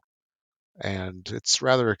show. And it's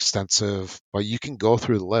rather extensive, but you can go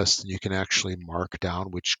through the list and you can actually mark down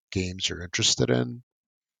which games you're interested in.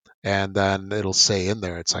 And then it'll say in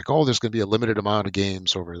there, it's like, oh, there's going to be a limited amount of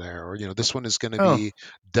games over there. Or, this one is going to Oh, be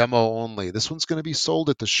demo only. This one's going to be sold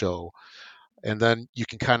at the show. And then you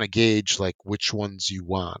can kind of gauge like which ones you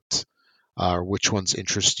want, or which ones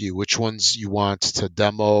interest you, which ones you want to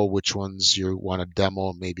demo, which ones you want to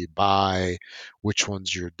demo and maybe buy, which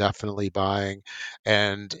ones you're definitely buying.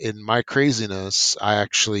 And in my craziness, I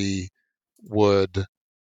actually would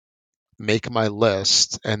make my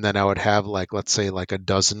list, and then I would have like, let's say, like a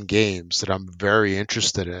dozen games that I'm very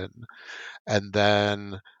interested in, and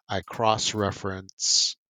then I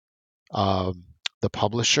cross-reference um, the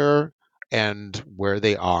publisher and where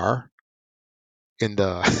they are in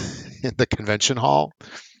the in the convention hall,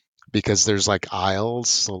 because there's like aisles.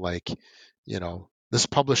 So like, this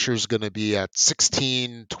publisher is going to be at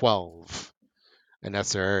 1612, and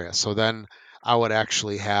that's their area. So then I would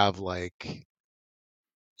actually have like,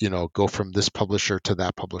 go from this publisher to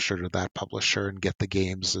that publisher to that publisher and get the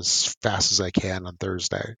games as fast as I can on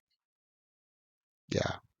Thursday.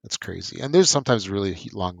 Yeah, that's crazy. And there's sometimes really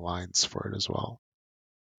long lines for it as well.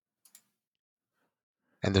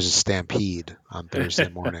 And there's a stampede on Thursday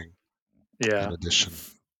morning in yeah. addition.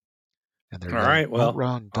 And they're All yelling, right. don't Well,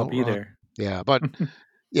 run, I'll don't be run. there. Yeah, but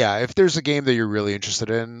yeah, if there's a game that you're really interested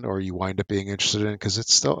in or you wind up being interested in, because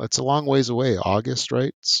it's a long ways away. August,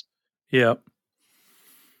 right? Yep.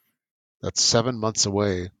 That's 7 months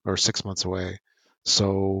away or 6 months away.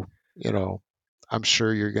 So, I'm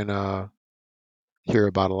sure you're gonna hear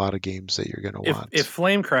about a lot of games that you're gonna If want.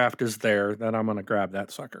 Flamecraft is there, then I'm gonna grab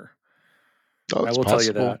that sucker. Oh, I it's will tell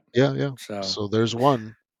you possible. that. Yeah, yeah. So, So there's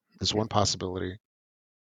one. There's one possibility.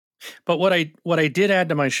 but what I did add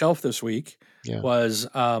to my shelf this week Yeah, was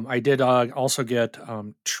I did also get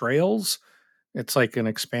Trails. It's like an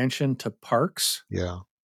expansion to Parks. yeah.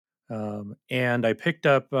 And I picked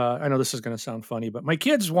up. I know this is going to sound funny, but my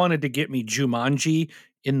kids wanted to get me Jumanji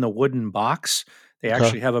in the wooden box. They Okay.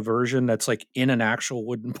 actually have a version that's like in an actual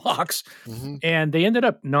wooden box, Hmm. and they ended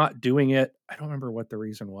up not doing it. I don't remember what the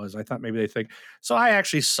reason was. I thought maybe they think so. I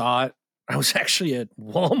actually saw it. I was actually at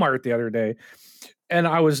Walmart the other day, and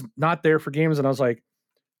I was not there for games, and I was like,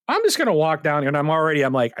 I'm just gonna walk down here, and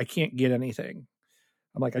I'm like, I can't get anything.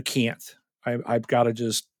 I'm like, I can't. I've got to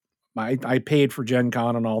just. I paid for Gen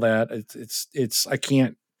Con and all that. It's I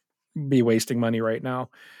can't be wasting money right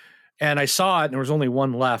now. And I saw it, and there was only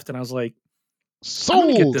one left, and I was like, I'm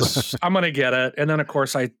gonna get Sold. this. I'm gonna get it. And then of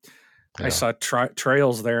course I Yeah. saw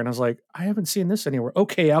Trails there, and I was like, I haven't seen this anywhere.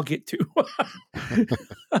 Okay, I'll get to.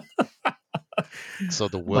 So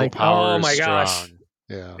the Like, willpower oh is my gosh. strong.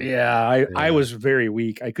 Yeah, Yeah, I yeah. was very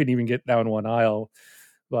weak. I couldn't even get down one aisle.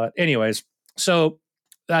 But anyways, so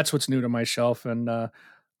that's what's new to my shelf, and I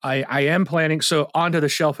am planning. So onto the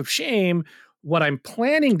shelf of shame. What I'm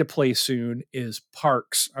planning to play soon is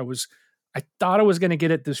Parks. I thought I was going to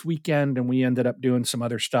get it this weekend, and we ended up doing some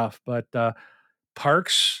other stuff. But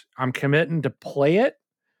Parks, I'm committing to play it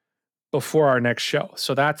before our next show.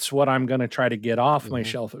 So that's what I'm going to try to get off my Hmm.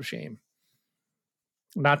 shelf of shame.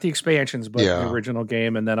 Not the expansions, but the Yeah, original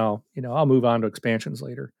game, and then I'll move on to expansions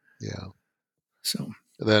later. yeah. So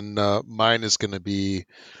Then mine is going to be.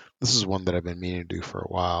 This is one that I've been meaning to do for a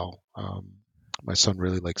while. My son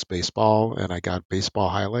really likes baseball, and I got Baseball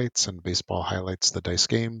Highlights, and Baseball Highlights the dice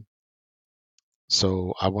game.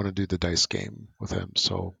 So I want to do the dice game with him.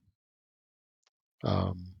 So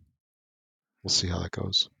um, we'll see how that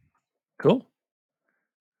goes. cool.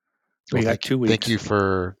 Well, We got 2 weeks. thank you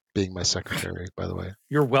for being my secretary, by the way.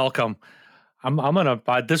 You're welcome. I'm gonna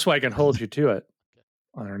buy this way I can hold you to it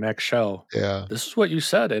on our next show. Yeah. This is what you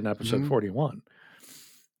said in episode Mhm. 41.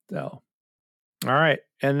 So all right.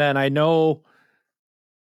 And then I know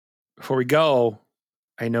before we go,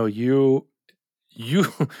 I know you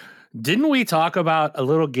didn't we talk about a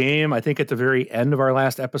little game, I think at the very end of our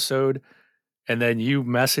last episode, and then you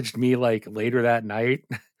messaged me like later that night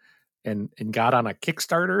and got on a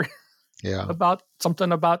Kickstarter Yeah. about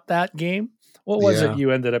something about that game. What was it Yeah.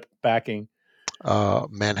 you ended up backing?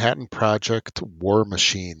 Manhattan Project War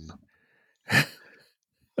Machine.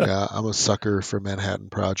 Yeah, I'm a sucker for Manhattan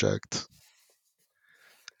Project.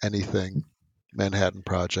 Anything Manhattan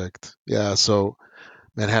Project. Yeah, so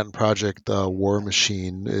Manhattan Project War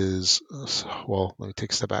Machine is, well, let me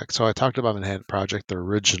take a step back. So I talked about Manhattan Project, the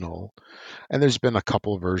original, and there's been a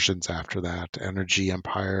couple of versions after that, Energy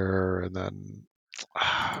Empire, and then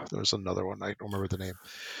there's another one, I don't remember the name.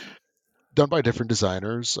 Done by different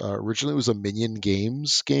designers. Originally it was a Minion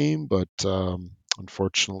Games game, but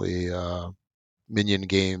unfortunately Minion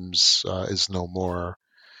Games is no more.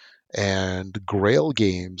 And Grail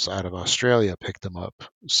Games out of Australia picked them up.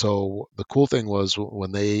 So the cool thing was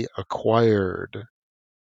when they acquired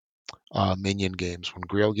Minion Games, when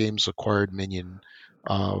Grail Games acquired Minion,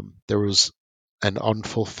 there was an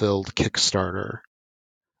unfulfilled Kickstarter,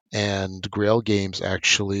 and Grail Games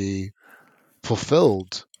actually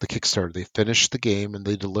fulfilled the Kickstarter. They finished the game and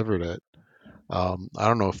they delivered it. I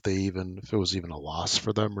don't know if if it was even a loss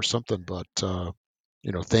for them or something, but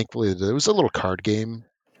thankfully it was a little card game.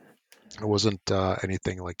 It wasn't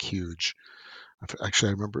anything like huge. Actually,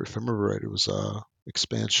 I remember, if I remember right, it was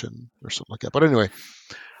expansion or something like that. But anyway,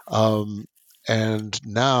 and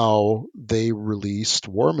now they released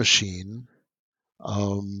War Machine.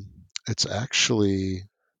 It's actually,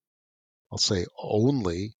 I'll say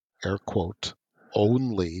only, air quote,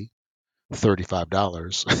 only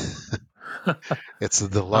 $35. It's the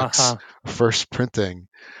deluxe first printing,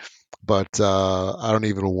 but I don't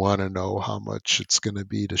even want to know how much it's going to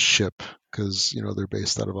be to ship because they're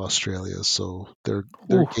based out of Australia, so their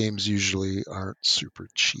games usually aren't super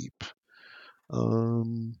cheap.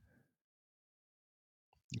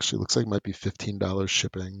 Actually, looks like it might be $15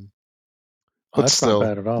 shipping, but that's still, not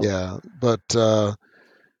bad at all. yeah. But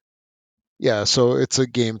yeah, so it's a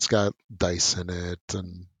game. It's got dice in it,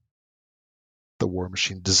 and the War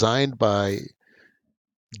Machine, designed by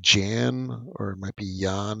Jan, or it might be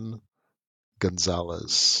Jan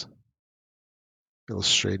Gonzalez,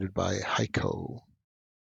 illustrated by Heiko.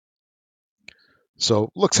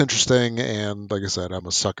 So looks interesting, and like I said, I'm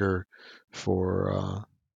a sucker for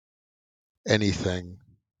anything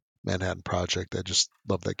Manhattan Project. I just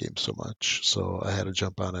love that game so much, so I had to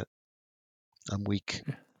jump on it. I'm weak.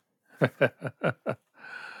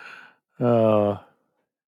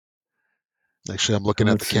 Actually, I'm looking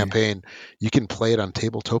at the campaign. You can play it on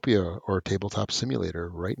Tabletopia or Tabletop Simulator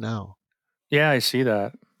right now. Yeah, I see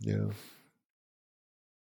that. Yeah.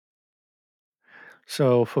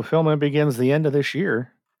 So fulfillment begins the end of this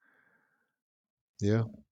year. Yeah.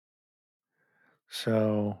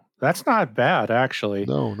 So that's not bad, actually.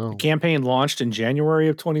 No. The campaign launched in January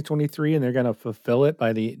of 2023, and they're going to fulfill it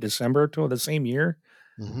by the December of the same year.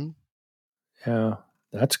 Mm-hmm. Yeah,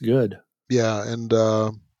 that's good. Yeah, and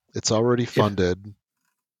it's already funded,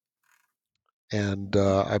 and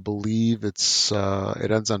I believe it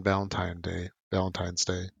ends on Valentine's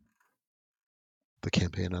Day. The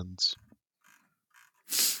campaign ends.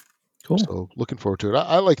 Cool. So looking forward to it.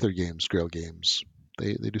 I like their games, Grail Games.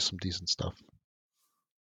 They do some decent stuff.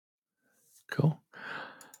 Cool.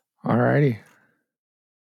 All righty.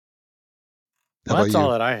 Well, that's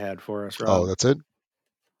all that I had for us, Rob. Oh, that's it?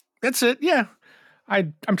 That's it, yeah.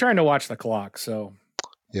 I'm trying to watch the clock, so.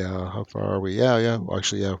 Yeah, how far are we? Yeah. Well,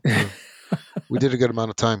 actually, yeah. We did a good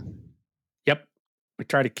amount of time. Yep. We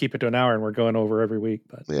try to keep it to an hour, and we're going over every week,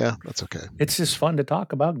 but yeah, that's okay. It's just fun to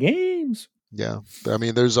talk about games. Yeah. I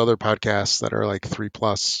mean, there's other podcasts that are like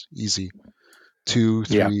 3+ easy. 2,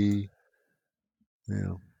 3.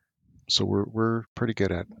 Yeah. So we're pretty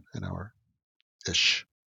good at an hour ish.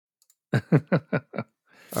 All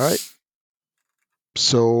right.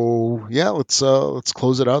 So yeah, let's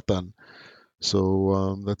close it out then.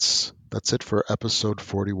 So that's it for episode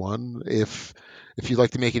 41. If you'd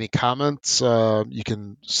like to make any comments, you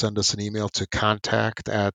can send us an email to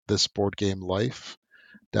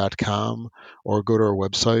contact@thisboardgamelife.com or go to our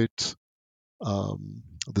website,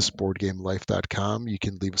 thisboardgamelife.com. You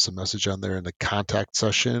can leave us a message on there in the contact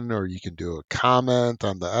session, or you can do a comment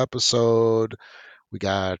on the episode. We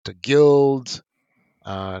got a guild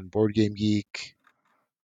on Board Game Geek.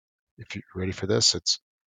 If you're ready for this, it's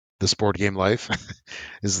This Board Game Life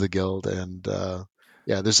is the guild, and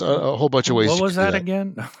yeah, there's a whole bunch of ways. What was that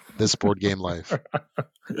again? This Board Game Life.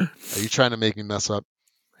 Are you trying to make me mess up?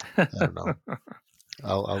 I don't know.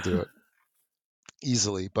 I'll do it.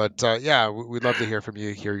 easily. But yeah, we'd love to hear from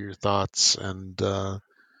you, hear your thoughts, and I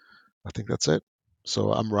think that's it.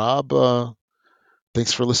 So I'm Rob.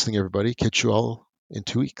 Thanks for listening, everybody. Catch you all in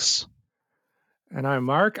 2 weeks. And I'm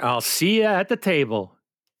Mark. I'll see you at the table.